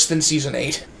lot worse than season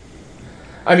 8.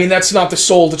 I mean, that's not the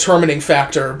sole determining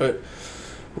factor, but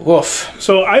woof.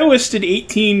 So I listed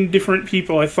 18 different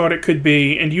people I thought it could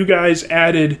be, and you guys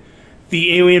added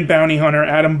the alien bounty hunter,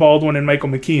 Adam Baldwin, and Michael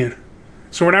McKean.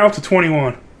 So we're now up to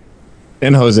 21.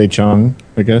 And Jose Chung,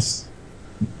 I guess.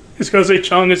 Is Jose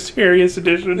Chung a serious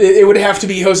addition? It would have to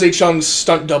be Jose Chung's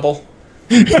stunt double.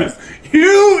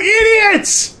 You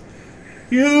idiots!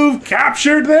 You've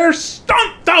captured their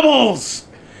stunt doubles!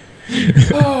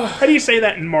 How do you say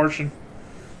that in Martian?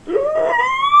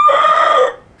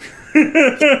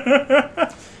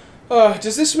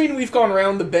 Does this mean we've gone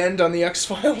round the bend on the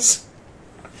X-Files?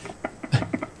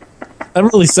 I'm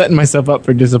really setting myself up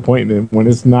for disappointment when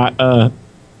it's not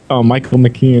Michael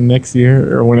McKean next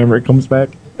year or whenever it comes back.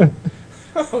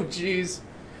 Oh, jeez.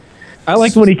 I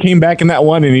liked when he came back in that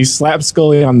one and he slapped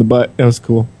Scully on the butt. That was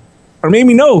cool. Or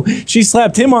maybe no, she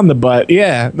slapped him on the butt.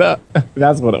 Yeah,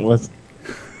 that's what it was.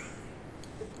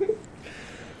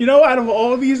 You know, out of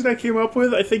all of these that I came up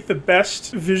with, I think the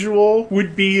best visual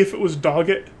would be if it was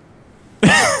Doggett.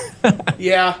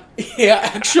 Yeah,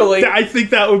 actually. I think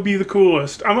that would be the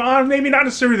coolest. Maybe not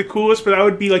necessarily the coolest, but that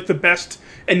would be like the best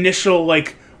initial,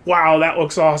 like, wow, that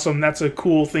looks awesome. That's a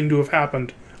cool thing to have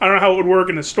happened. I don't know how it would work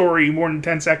in the story more than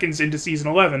 10 seconds into season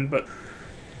 11, but...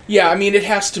 Yeah, I mean, it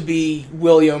has to be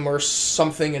William or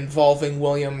something involving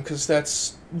William, because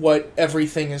that's what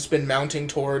everything has been mounting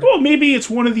toward. Well, maybe it's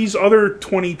one of these other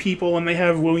 20 people and they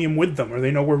have William with them, or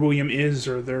they know where William is,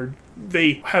 or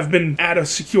they have been at a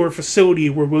secure facility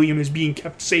where William is being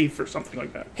kept safe, or something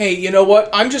like that. Hey, you know what?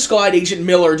 I'm just glad Agent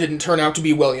Miller didn't turn out to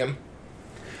be William.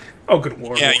 Oh, good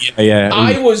lord. Yeah.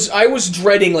 I was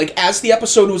dreading, like, as the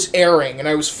episode was airing and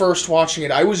I was first watching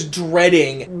it, I was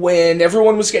dreading when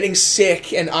everyone was getting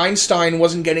sick and Einstein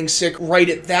wasn't getting sick right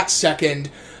at that second.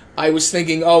 I was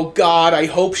thinking, oh God, I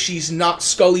hope she's not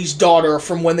Scully's daughter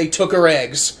from when they took her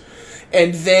eggs.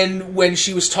 And then when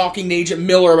she was talking to Agent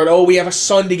Miller about, oh, we have a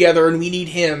son together and we need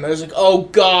him, I was like, oh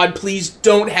God, please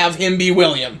don't have him be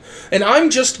William. And I'm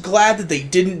just glad that they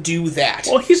didn't do that.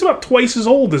 Well, he's about twice as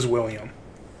old as William.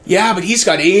 Yeah, but he's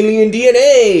got alien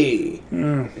DNA.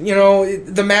 You know,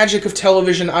 the magic of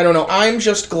television, I don't know. I'm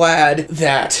just glad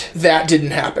that that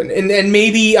didn't happen. And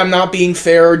maybe I'm not being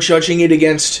fair judging it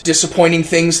against disappointing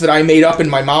things that I made up in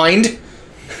my mind,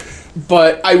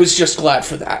 but I was just glad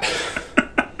for that.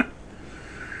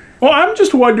 Well, I'm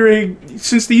just wondering,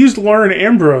 since they used Lauren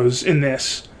Ambrose in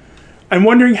this, I'm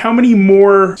wondering how many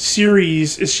more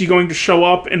series is she going to show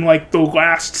up in, like, the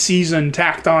last season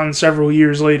tacked on several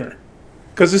years later?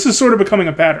 Because this is sort of becoming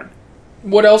a pattern.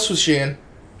 What else was she in?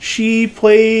 She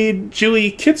played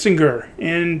Jilly Kitzinger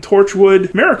in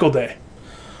Torchwood Miracle Day.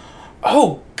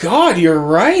 Oh, God, you're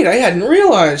right. I hadn't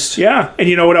realized. Yeah, and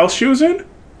you know what else she was in?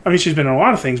 I mean, she's been in a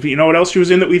lot of things, but you know what else she was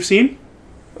in that we've seen?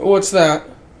 What's that?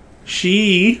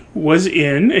 She was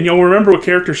in, and you'll remember what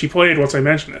character she played once I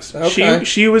mention this. Okay.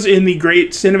 She was in the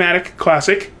great cinematic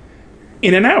classic,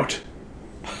 In and Out.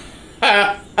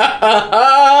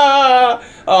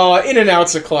 Oh, In and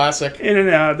Out's a classic. In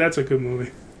and Out, that's a good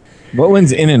movie. What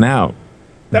one's In and Out?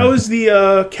 That was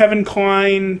the Kevin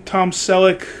Kline, Tom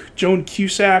Selleck, Joan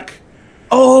Cusack.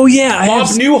 Oh, yeah. Bob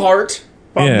Newhart.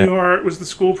 Bob Yeah. Newhart was the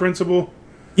school principal.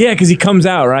 Yeah, because he comes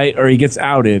out, right? Or he gets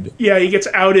outed. Yeah, he gets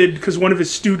outed because one of his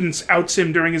students outs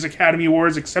him during his Academy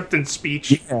Awards acceptance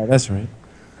speech. Yeah, that's right.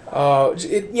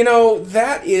 You know,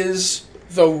 that is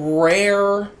the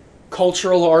rare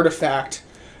cultural artifact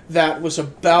that was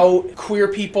about queer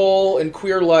people and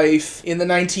queer life in the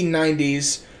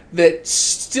 1990s that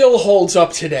still holds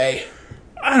up today.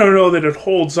 I don't know that it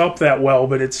holds up that well,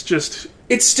 but it's just...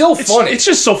 It's still funny. It's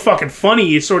just so fucking funny,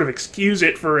 you sort of excuse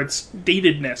it for its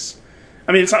datedness.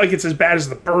 I mean, it's not like it's as bad as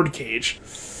The Birdcage.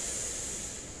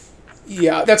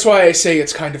 Yeah, that's why I say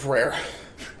it's kind of rare.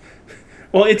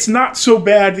 Well, it's not so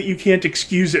bad that you can't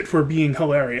excuse it for being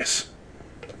hilarious.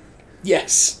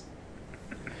 Yes.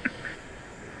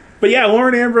 But yeah,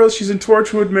 Lauren Ambrose, she's in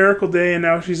Torchwood Miracle Day, and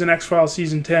now she's in X-Files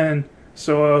Season 10.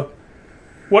 So,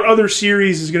 what other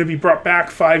series is going to be brought back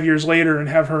 5 years later and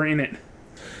have her in it?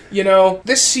 You know,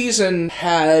 this season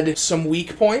had some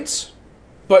weak points,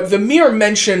 but the mere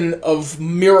mention of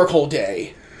Miracle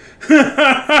Day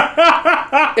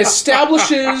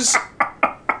establishes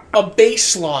a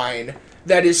baseline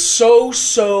that is so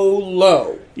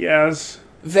low. Yes.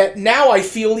 That now I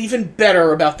feel even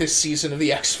better about this season of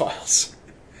The X-Files.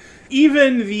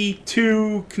 Even the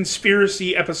 2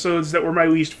 conspiracy episodes that were my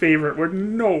least favorite were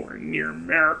nowhere near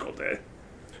Miracle Day.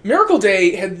 Miracle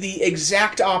Day had the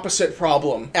exact opposite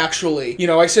problem, actually. You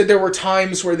know, I said there were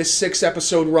times where this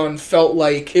 6-episode run felt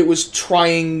like it was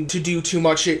trying to do too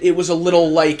much. It was a little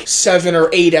like 7 or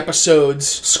 8 episodes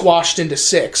squashed into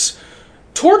 6.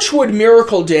 Torchwood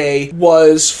Miracle Day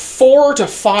was 4 to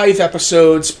 5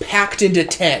 episodes packed into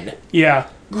 10. Yeah.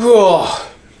 Ugh.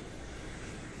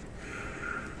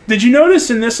 Did you notice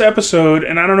in this episode,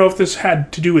 and I don't know if this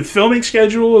had to do with filming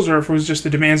schedules or if it was just the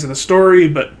demands of the story,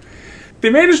 but they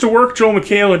managed to work Joel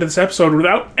McHale into this episode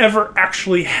without ever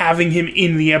actually having him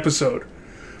in the episode.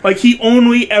 Like, he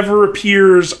only ever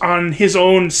appears on his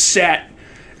own set,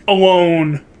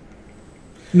 alone.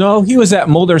 No, he was at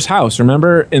Mulder's house,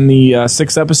 remember? In the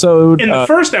 6th episode? In the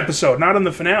first episode, not in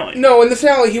the finale. No, in the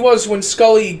finale he was when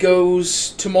Scully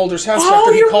goes to Mulder's house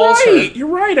after he calls her. You're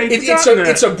right,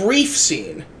 It's a brief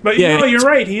scene. But Yeah, no, you're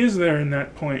right, he is there in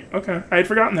that point. Okay, I had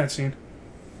forgotten that scene.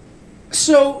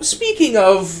 So, speaking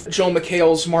of Joel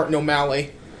McHale's Martin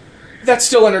O'Malley, that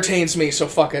still entertains me, so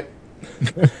fuck it.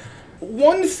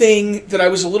 One thing that I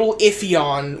was a little iffy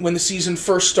on when the season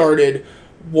first started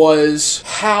was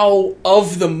how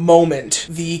of the moment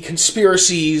the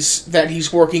conspiracies that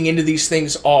he's working into these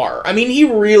things are. I mean, he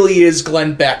really is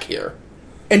Glenn Beck here.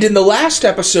 And in the last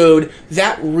episode,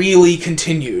 that really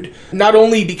continued. Not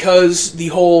only because the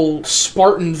whole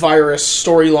Spartan virus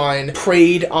storyline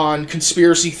preyed on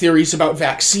conspiracy theories about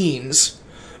vaccines,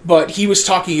 but he was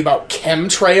talking about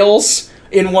chemtrails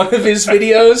in one of his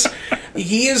videos.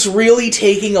 He is really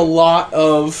taking a lot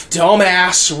of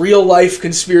dumbass, real-life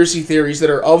conspiracy theories that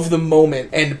are of the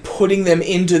moment and putting them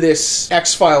into this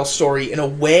X-Files story in a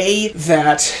way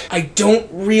that I don't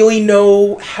really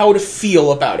know how to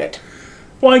feel about it.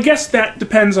 Well, I guess that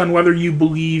depends on whether you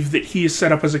believe that he is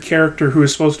set up as a character who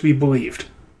is supposed to be believed.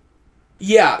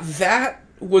 Yeah, that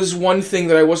was one thing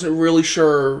that I wasn't really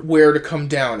sure where to come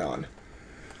down on.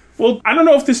 Well, I don't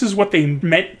know if this is what they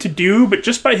meant to do, but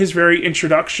just by his very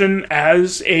introduction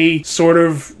as a sort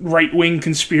of right-wing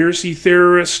conspiracy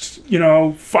theorist,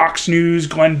 Fox News,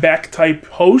 Glenn Beck type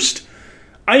host,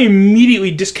 I immediately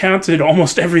discounted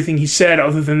almost everything he said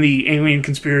other than the alien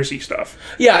conspiracy stuff.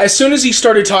 Yeah, as soon as he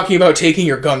started talking about taking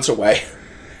your guns away.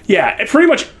 Yeah, pretty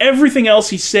much everything else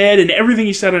he said and everything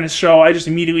he said on his show, I just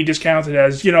immediately discounted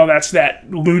as, that's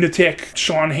that lunatic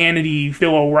Sean Hannity,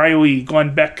 Bill O'Reilly,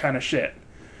 Glenn Beck kind of shit.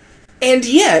 And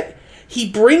yet, he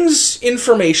brings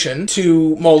information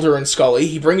to Mulder and Scully.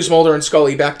 He brings Mulder and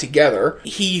Scully back together.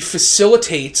 He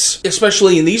facilitates,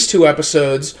 especially in these 2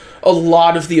 episodes, a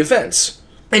lot of the events.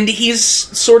 And he's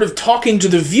sort of talking to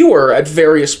the viewer at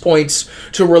various points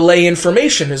to relay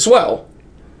information as well.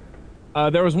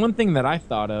 There was one thing that I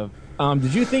thought of.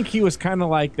 Did you think he was kind of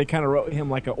like, they kind of wrote him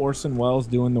like a Orson Welles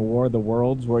doing the War of the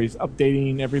Worlds, where he's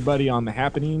updating everybody on the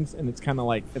happenings, and it's kind of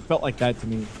like, it felt like that to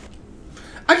me.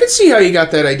 I can see how you got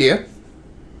that idea.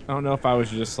 I don't know if I was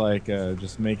just like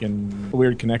just making a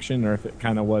weird connection, or if it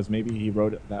kind of was. Maybe he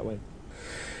wrote it that way.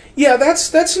 Yeah,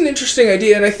 that's an interesting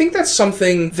idea, and I think that's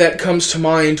something that comes to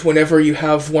mind whenever you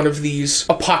have one of these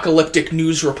apocalyptic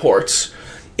news reports.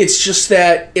 It's just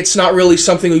that it's not really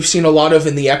something we've seen a lot of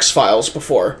in the X-Files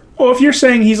before. Well, if you're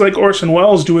saying he's like Orson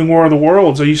Welles doing War of the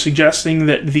Worlds, are you suggesting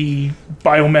that the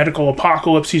biomedical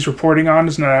apocalypse he's reporting on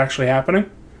is not actually happening?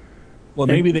 Well,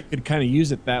 maybe they could kind of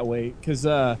use it that way, because,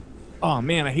 oh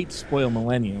man, I hate to spoil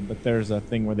Millennium, but there's a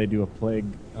thing where they do a plague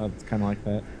that's kind of like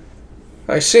that.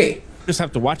 I see. You just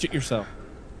have to watch it yourself.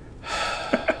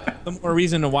 The more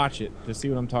reason to watch it, to see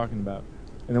what I'm talking about.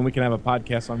 And then we can have a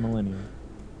podcast on Millennium.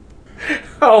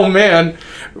 Oh man,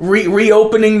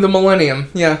 reopening the Millennium,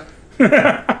 yeah.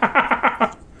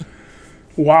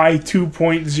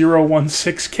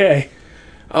 Y2.016K.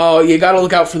 Oh, you gotta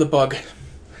look out for the bug.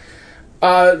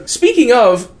 Speaking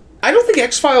of, I don't think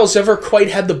X-Files ever quite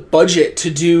had the budget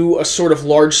to do a sort of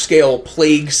large-scale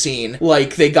plague scene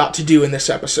like they got to do in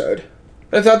this episode.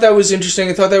 I thought that was interesting.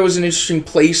 I thought that was an interesting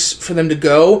place for them to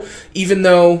go, even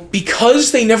though,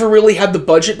 because they never really had the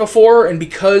budget before, and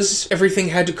because everything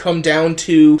had to come down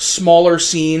to smaller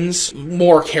scenes,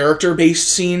 more character-based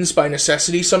scenes by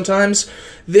necessity sometimes,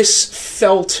 this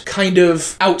felt kind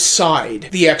of outside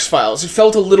the X-Files. It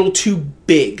felt a little too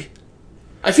big.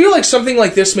 I feel like something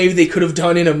like this maybe they could have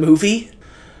done in a movie.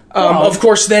 Of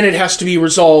course, then it has to be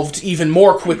resolved even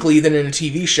more quickly than in a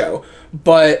TV show.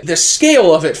 But the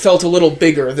scale of it felt a little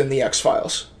bigger than the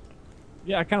X-Files.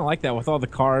 Yeah, I kind of like that with all the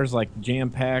cars like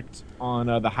jam-packed on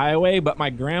the highway. But my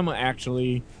grandma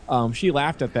actually, she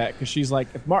laughed at that because she's like,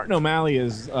 if Martin O'Malley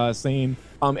is saying,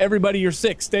 everybody, you're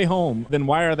sick, stay home, then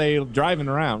why are they driving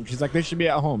around? She's like, they should be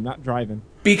at home, not driving.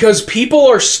 Because people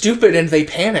are stupid and they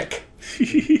panic.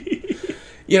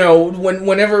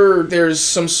 Whenever there's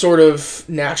some sort of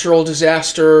natural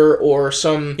disaster or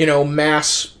some,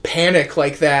 mass panic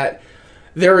like that,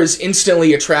 there is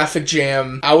instantly a traffic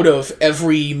jam out of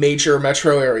every major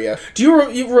metro area. Do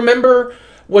you remember,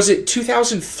 was it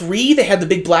 2003, they had the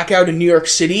big blackout in New York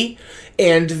City,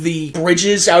 and the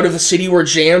bridges out of the city were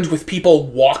jammed with people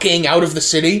walking out of the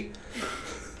city?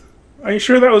 Are you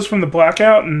sure that was from the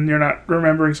blackout and you're not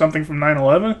remembering something from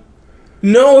 9/11?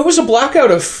 No, it was a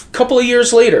blackout a couple of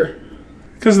years later.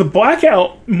 Because the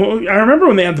blackout, I remember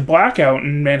when they had the blackout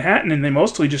in Manhattan and they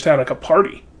mostly just had like a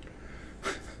party.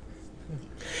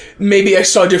 Maybe I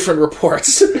saw different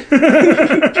reports. Because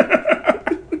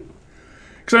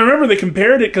I remember they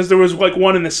compared it because there was like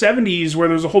one in the 70s where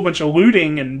there was a whole bunch of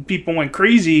looting and people went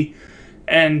crazy.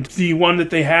 And the one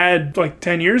that they had like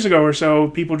 10 years ago or so,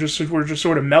 people were just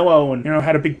sort of mellow and,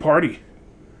 had a big party.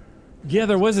 Yeah,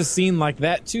 there was a scene like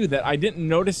that, too, that I didn't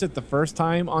notice it the first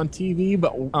time on TV,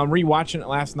 but I'm rewatching it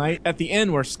last night. At the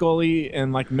end where Scully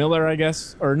and, like, Miller, I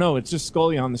guess, or no, it's just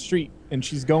Scully on the street, and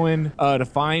she's going to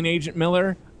find Agent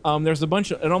Miller. There's a bunch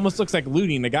of, it almost looks like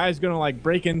looting. The guy's going to, like,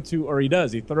 break into, or he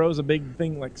does. He throws a big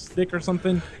thing, like, stick or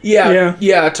something.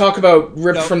 Yeah, talk about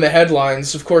ripped from the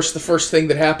headlines. Of course, the first thing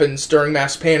that happens during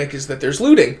mass panic is that there's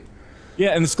looting.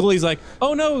 Yeah, and Scully's like,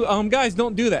 oh no, guys,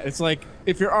 don't do that. It's like,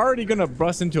 if you're already going to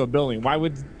bust into a building, why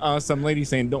would some lady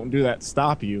saying don't do that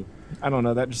stop you? I don't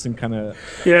know, that just seemed kind of...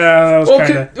 Yeah, that was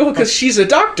kind of... Well, because she's a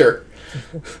doctor.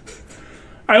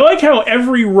 I like how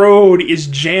every road is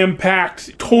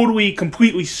jam-packed, totally,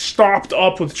 completely stopped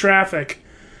up with traffic,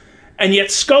 and yet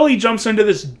Scully jumps into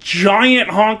this giant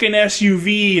honking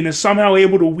SUV and is somehow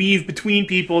able to weave between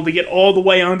people to get all the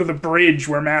way onto the bridge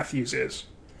where Matthews is.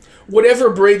 Whatever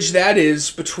bridge that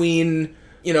is between,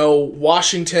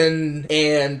 Washington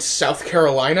and South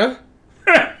Carolina.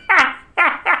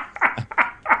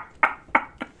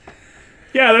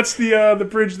 Yeah, that's the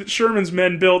bridge that Sherman's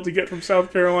men built to get from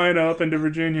South Carolina up into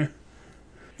Virginia.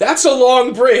 That's a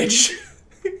long bridge.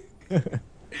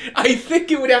 I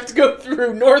think it would have to go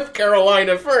through North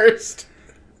Carolina first.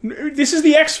 This is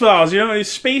the X-Files,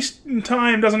 space and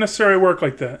time doesn't necessarily work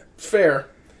like that. Fair.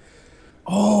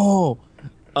 Oh,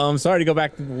 sorry to go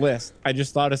back to the list. I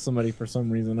just thought of somebody for some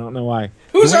reason. I don't know why.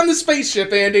 Who's on the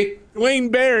spaceship, Andy? Wayne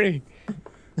Barry.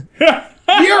 You're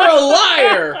a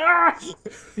liar!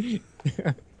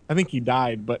 I think he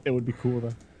died, but it would be cool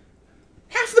though.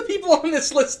 Half the people on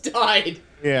this list died.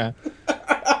 Yeah.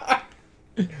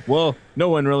 Well, no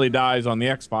one really dies on the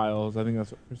X-Files. I think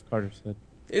that's what Chris Carter said.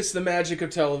 It's the magic of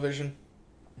television.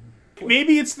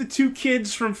 Maybe it's the two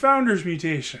kids from Founder's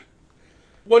Mutation.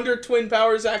 Wonder Twin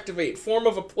powers activate. Form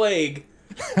of a plague.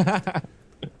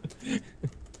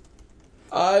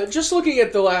 Just looking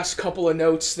at the last couple of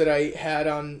notes that I had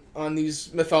on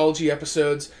these mythology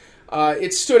episodes,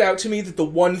 it stood out to me that the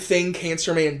one thing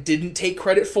Cancer Man didn't take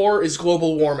credit for is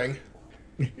global warming.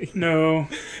 No.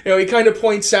 He kind of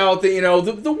points out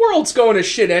that, the world's going to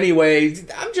shit anyway.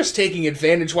 I'm just taking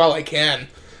advantage while I can.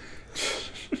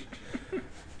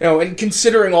 And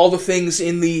considering all the things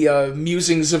in the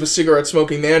Musings of a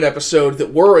Cigarette-Smoking Man episode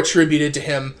that were attributed to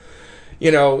him,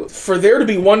 for there to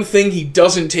be one thing he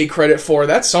doesn't take credit for,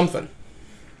 that's something.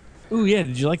 Ooh, yeah.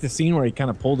 Did you like the scene where he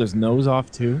kind of pulled his nose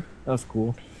off, too? That was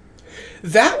cool.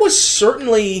 That was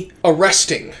certainly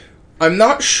arresting. I'm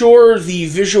not sure the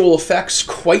visual effects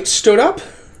quite stood up.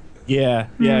 Yeah.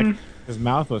 His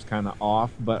mouth was kind of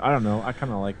off, but I don't know. I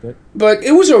kind of liked it. But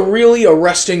it was a really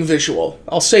arresting visual.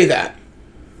 I'll say that.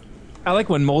 I like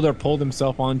when Mulder pulled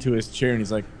himself onto his chair and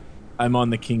he's like, I'm on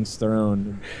the king's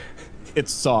throne.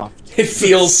 It's soft. It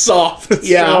feels soft.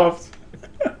 Yeah. Soft.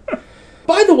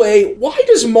 By the way, why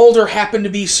does Mulder happen to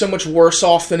be so much worse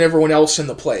off than everyone else in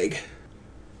the plague?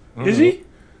 Is he?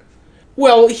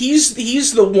 Well, he's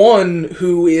the one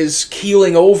who is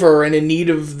keeling over and in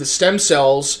need of the stem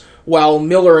cells, while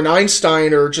Miller and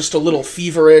Einstein are just a little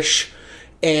feverish,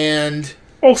 and...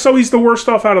 Oh, so he's the worst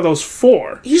off out of those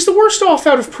four. He's the worst off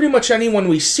out of pretty much anyone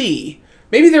we see.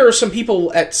 Maybe there are some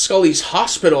people at Scully's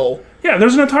hospital. Yeah,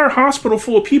 there's an entire hospital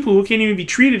full of people who can't even be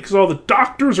treated because all the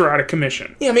doctors are out of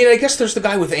commission. Yeah, I guess there's the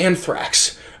guy with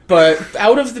anthrax. But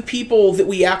out of the people that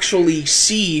we actually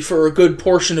see for a good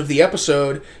portion of the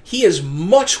episode, he is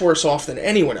much worse off than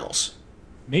anyone else.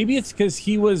 Maybe it's because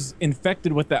he was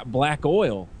infected with that black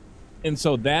oil. And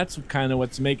so that's kind of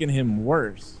what's making him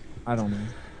worse. I don't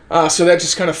know. So that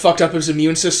just kind of fucked up his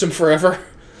immune system forever?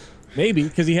 Maybe,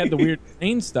 because he had the weird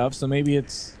pain stuff, so maybe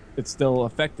it's still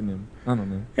affecting him. I don't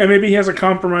know. Yeah, maybe he has a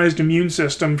compromised immune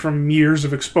system from years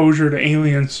of exposure to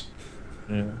aliens.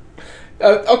 Yeah.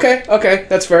 Okay,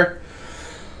 that's fair.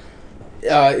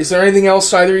 Is there anything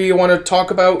else either of you want to talk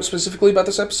about specifically about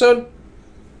this episode?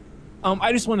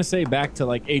 I just want to say back to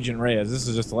Agent Reyes. This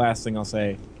is just the last thing I'll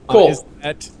say. Cool. Is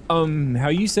that how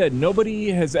you said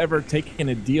nobody has ever taken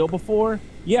a deal before?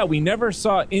 Yeah, we never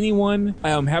saw anyone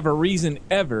have a reason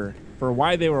ever for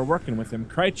why they were working with him.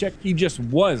 Krychek, he just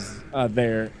was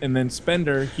there, and then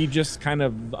Spender, he just kind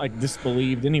of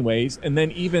disbelieved anyways. And then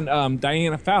even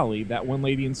Diana Fowley, that one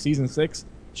lady in season 6,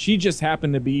 she just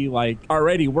happened to be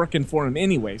already working for him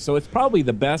anyway. So it's probably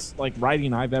the best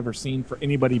writing I've ever seen for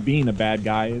anybody being a bad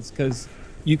guy, is because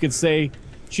you could say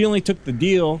she only took the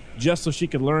deal just so she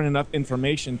could learn enough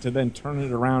information to then turn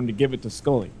it around to give it to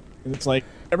Scully. And it's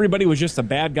everybody was just a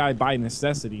bad guy by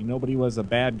necessity. Nobody was a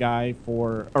bad guy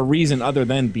for a reason other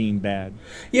than being bad.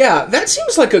 Yeah, that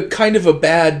seems like a kind of a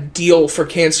bad deal for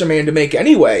Cancer Man to make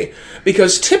anyway,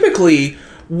 because typically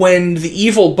when the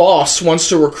evil boss wants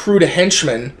to recruit a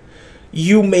henchman,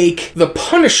 you make the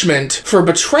punishment for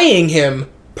betraying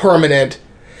him permanent,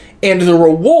 and the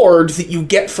reward that you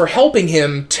get for helping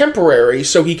him temporary,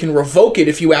 so he can revoke it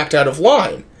if you act out of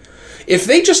line. If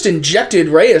they just injected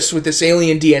Reyes with this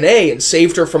alien DNA and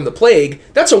saved her from the plague,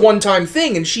 that's a one-time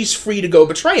thing, and she's free to go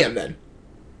betray him then.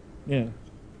 Yeah.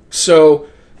 So,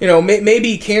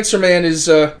 maybe Cancer Man is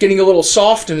getting a little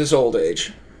soft in his old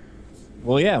age.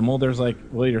 Well, yeah, Mulder's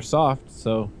you're soft,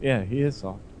 so yeah, he is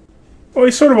soft. Well,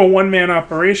 he's sort of a one-man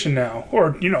operation now,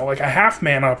 or, a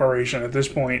half-man operation at this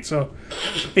point, so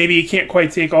maybe he can't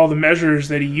quite take all the measures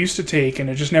that he used to take, and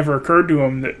it just never occurred to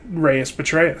him that Reyes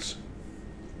betrayed us.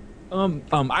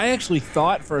 I actually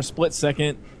thought for a split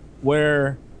second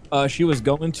where she was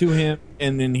going to him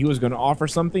and then he was going to offer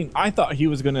something. I thought he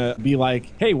was going to be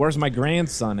like, hey, where's my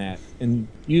grandson at? And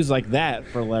use that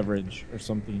for leverage or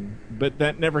something. But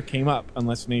that never came up,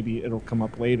 unless maybe it'll come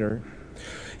up later.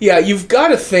 Yeah, you've got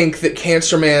to think that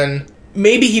Cancer Man,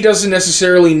 maybe he doesn't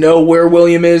necessarily know where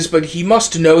William is, but he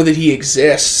must know that he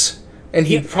exists. And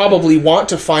he'd probably want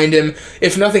to find him,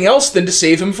 if nothing else, than to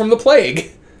save him from the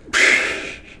plague.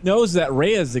 Knows that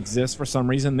Reyes exists for some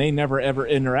reason. They never ever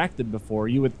interacted before.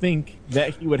 You would think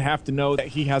that he would have to know that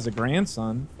he has a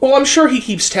grandson. Well, I'm sure he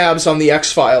keeps tabs on the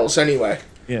X-Files anyway.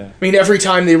 Yeah. I mean, every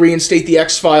time they reinstate the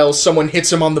X-Files, someone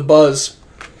hits him on the buzz.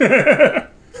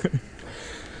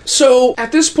 So,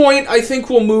 at this point, I think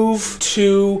we'll move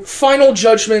to final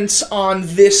judgments on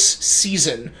this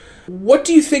season. What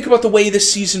do you think about the way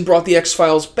this season brought the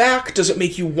X-Files back? Does it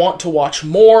make you want to watch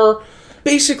more?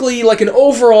 Basically, like an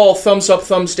overall thumbs up,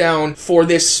 thumbs down for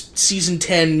this Season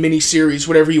 10 miniseries,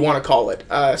 whatever you want to call it.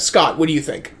 Scott, what do you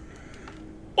think?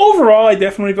 Overall, I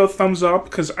definitely go thumbs up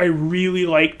because I really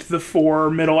liked the 4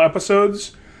 middle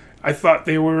episodes. I thought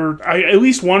they were... at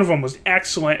least one of them was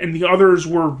excellent, and the others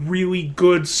were really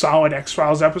good, solid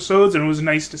X-Files episodes, and it was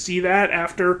nice to see that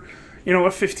after, a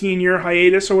 15-year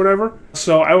hiatus or whatever.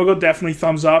 So I will go definitely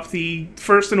thumbs up. The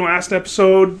first and last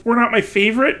episode were not my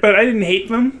favorite, but I didn't hate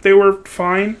them. They were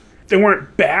fine. They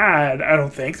weren't bad, I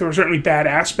don't think. There were certainly bad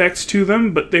aspects to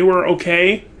them, but they were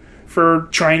okay for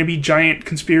trying to be giant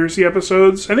conspiracy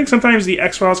episodes. I think sometimes the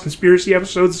X-Files conspiracy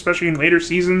episodes, especially in later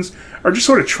seasons, are just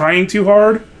sort of trying too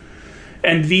hard.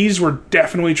 And these were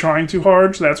definitely trying too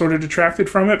hard, so that sort of detracted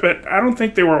from it. But I don't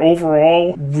think they were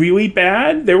overall really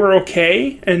bad. They were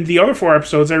okay. And the other 4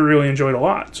 episodes I really enjoyed a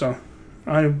lot, so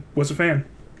I was a fan.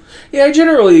 Yeah, I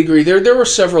generally agree. There were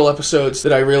several episodes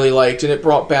that I really liked, and it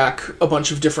brought back a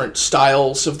bunch of different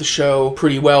styles of the show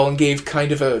pretty well and gave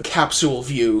kind of a capsule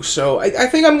view. So I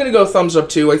think I'm going to go thumbs up,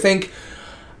 too.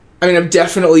 I'm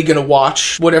definitely going to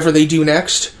watch whatever they do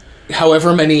next,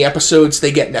 however many episodes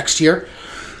they get next year.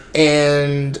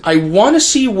 And I want to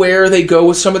see where they go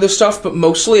with some of this stuff, but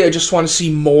mostly I just want to see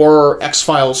more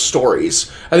X-Files stories.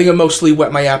 I think I mostly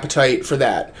whet my appetite for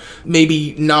that.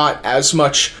 Maybe not as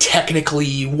much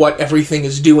technically what everything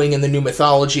is doing in the new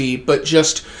mythology, but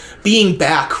just being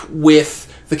back with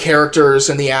the characters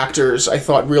and the actors, I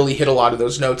thought really hit a lot of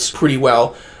those notes pretty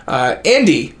well.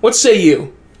 Andy, what say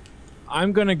you?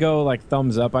 I'm going to go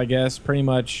thumbs up, I guess, pretty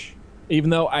much. Even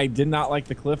though I did not like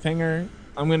the cliffhanger,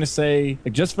 I'm going to say,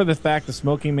 just for the fact the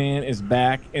Smoking Man is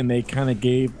back and they kind of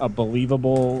gave a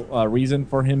believable reason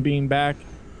for him being back,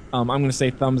 I'm going to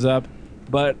say thumbs up.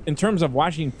 But in terms of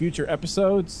watching future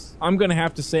episodes, I'm going to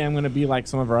have to say I'm going to be like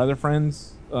some of our other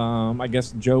friends, I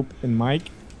guess Jope and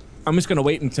Mike. I'm just going to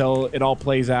wait until it all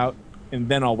plays out, and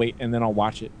then I'll wait, and then I'll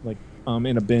watch it,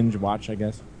 in a binge watch, I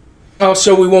guess. Oh,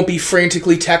 so we won't be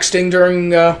frantically texting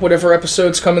during whatever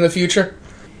episodes come in the future?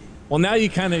 Well, now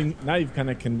you've kind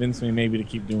of convinced me maybe to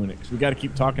keep doing it, because we got to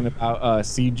keep talking about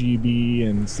CGB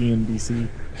and CNBC.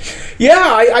 Yeah,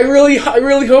 I really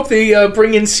hope they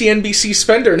bring in CNBC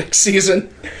Spender next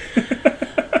season.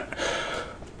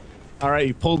 All right,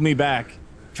 you pulled me back.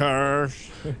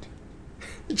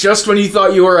 Just when you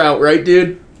thought you were out, right,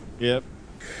 dude? Yep.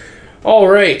 All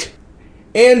right.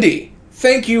 Andy,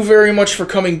 thank you very much for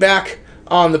coming back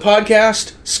on the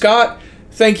podcast. Scott,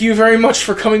 thank you very much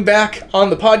for coming back on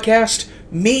the podcast.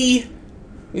 Me,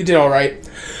 you did all right.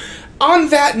 On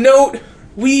that note,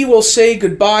 we will say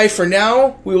goodbye for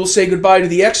now. We will say goodbye to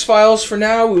the X-Files for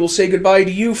now. We will say goodbye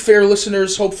to you, fair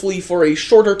listeners, hopefully for a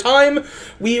shorter time.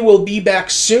 We will be back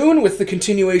soon with the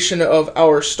continuation of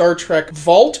our Star Trek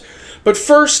Vault. But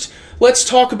first, let's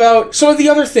talk about some of the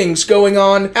other things going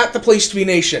on at the Place to Be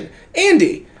Nation.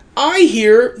 Andy, I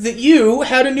hear that you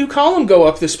had a new column go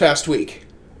up this past week.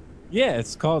 Yeah,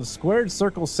 it's called Squared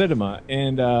Circle Cinema,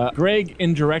 and Greg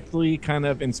indirectly kind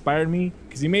of inspired me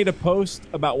because he made a post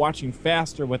about watching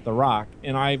Faster with The Rock,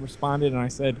 and I responded and I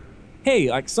said,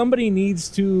 hey, somebody needs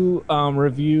to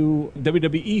review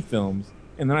WWE films.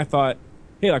 And then I thought,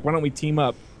 hey, why don't we team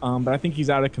up? But I think he's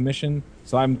out of commission,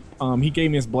 so he gave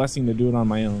me his blessing to do it on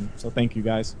my own. So thank you,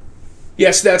 guys.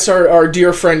 Yes, that's our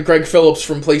dear friend Greg Phillips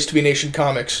from Place to Be Nation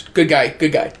Comics. Good guy.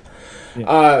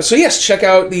 Yeah. So yes, check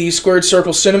out the Squared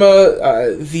Circle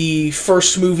Cinema. The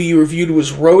first movie you reviewed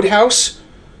was Roadhouse,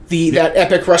 that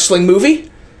epic wrestling movie.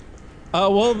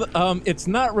 It's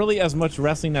not really as much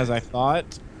wrestling as I thought,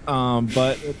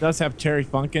 but it does have Terry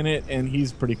Funk in it, and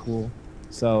he's pretty cool.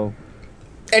 So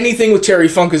anything with Terry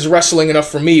Funk is wrestling enough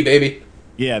for me, baby.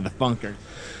 Yeah, the Funker.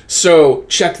 So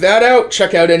check that out.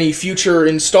 Check out any future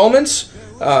installments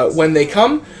when they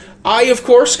come. I, of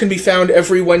course, can be found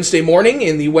every Wednesday morning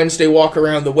in the Wednesday Walk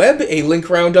Around the Web, a link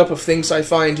roundup of things I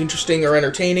find interesting or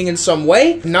entertaining in some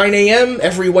way. 9 a.m.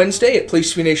 every Wednesday at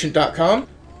PlaceToBeNation.com.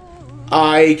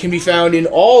 I can be found in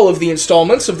all of the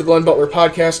installments of the Glenn Butler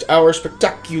Podcast Hour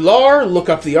Spectacular. Look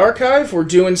up the archive. We're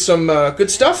doing some good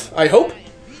stuff, I hope.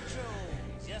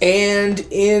 and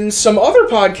in some other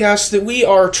podcasts that we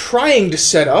are trying to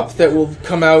set up that will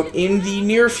come out in the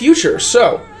near future.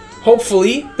 So,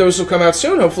 hopefully, those will come out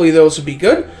soon. Hopefully, those will be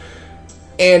good.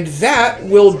 And that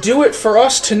will do it for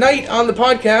us tonight on the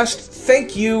podcast.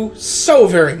 Thank you so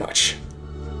very much.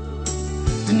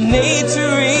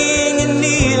 Denaturing and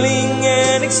kneeling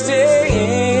and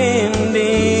extending.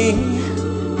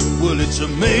 Well, it's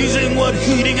amazing what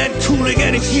heating and cooling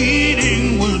and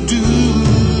heating will do.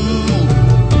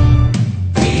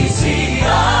 VCR,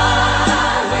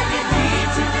 when you need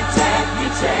to detect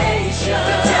mutation.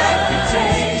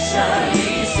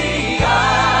 VCR,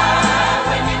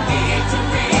 when you need to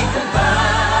recombine.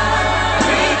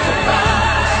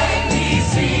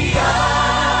 VCR,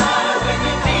 when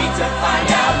you need to find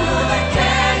out who the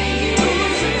daddy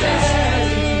is.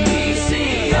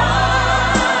 VCR,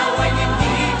 when you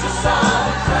need to solve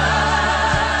a crime.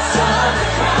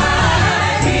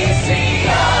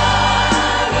 VCR,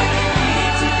 when you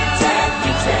need to detect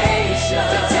mutation.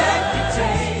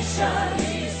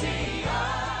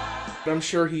 VCR. I'm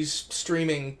sure he's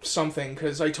streaming something,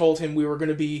 because I told him we were going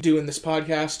to be doing this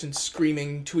podcast and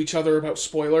screaming to each other about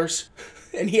spoilers.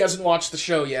 And he hasn't watched the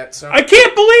show yet, so... I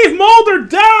can't believe Mulder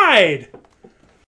died!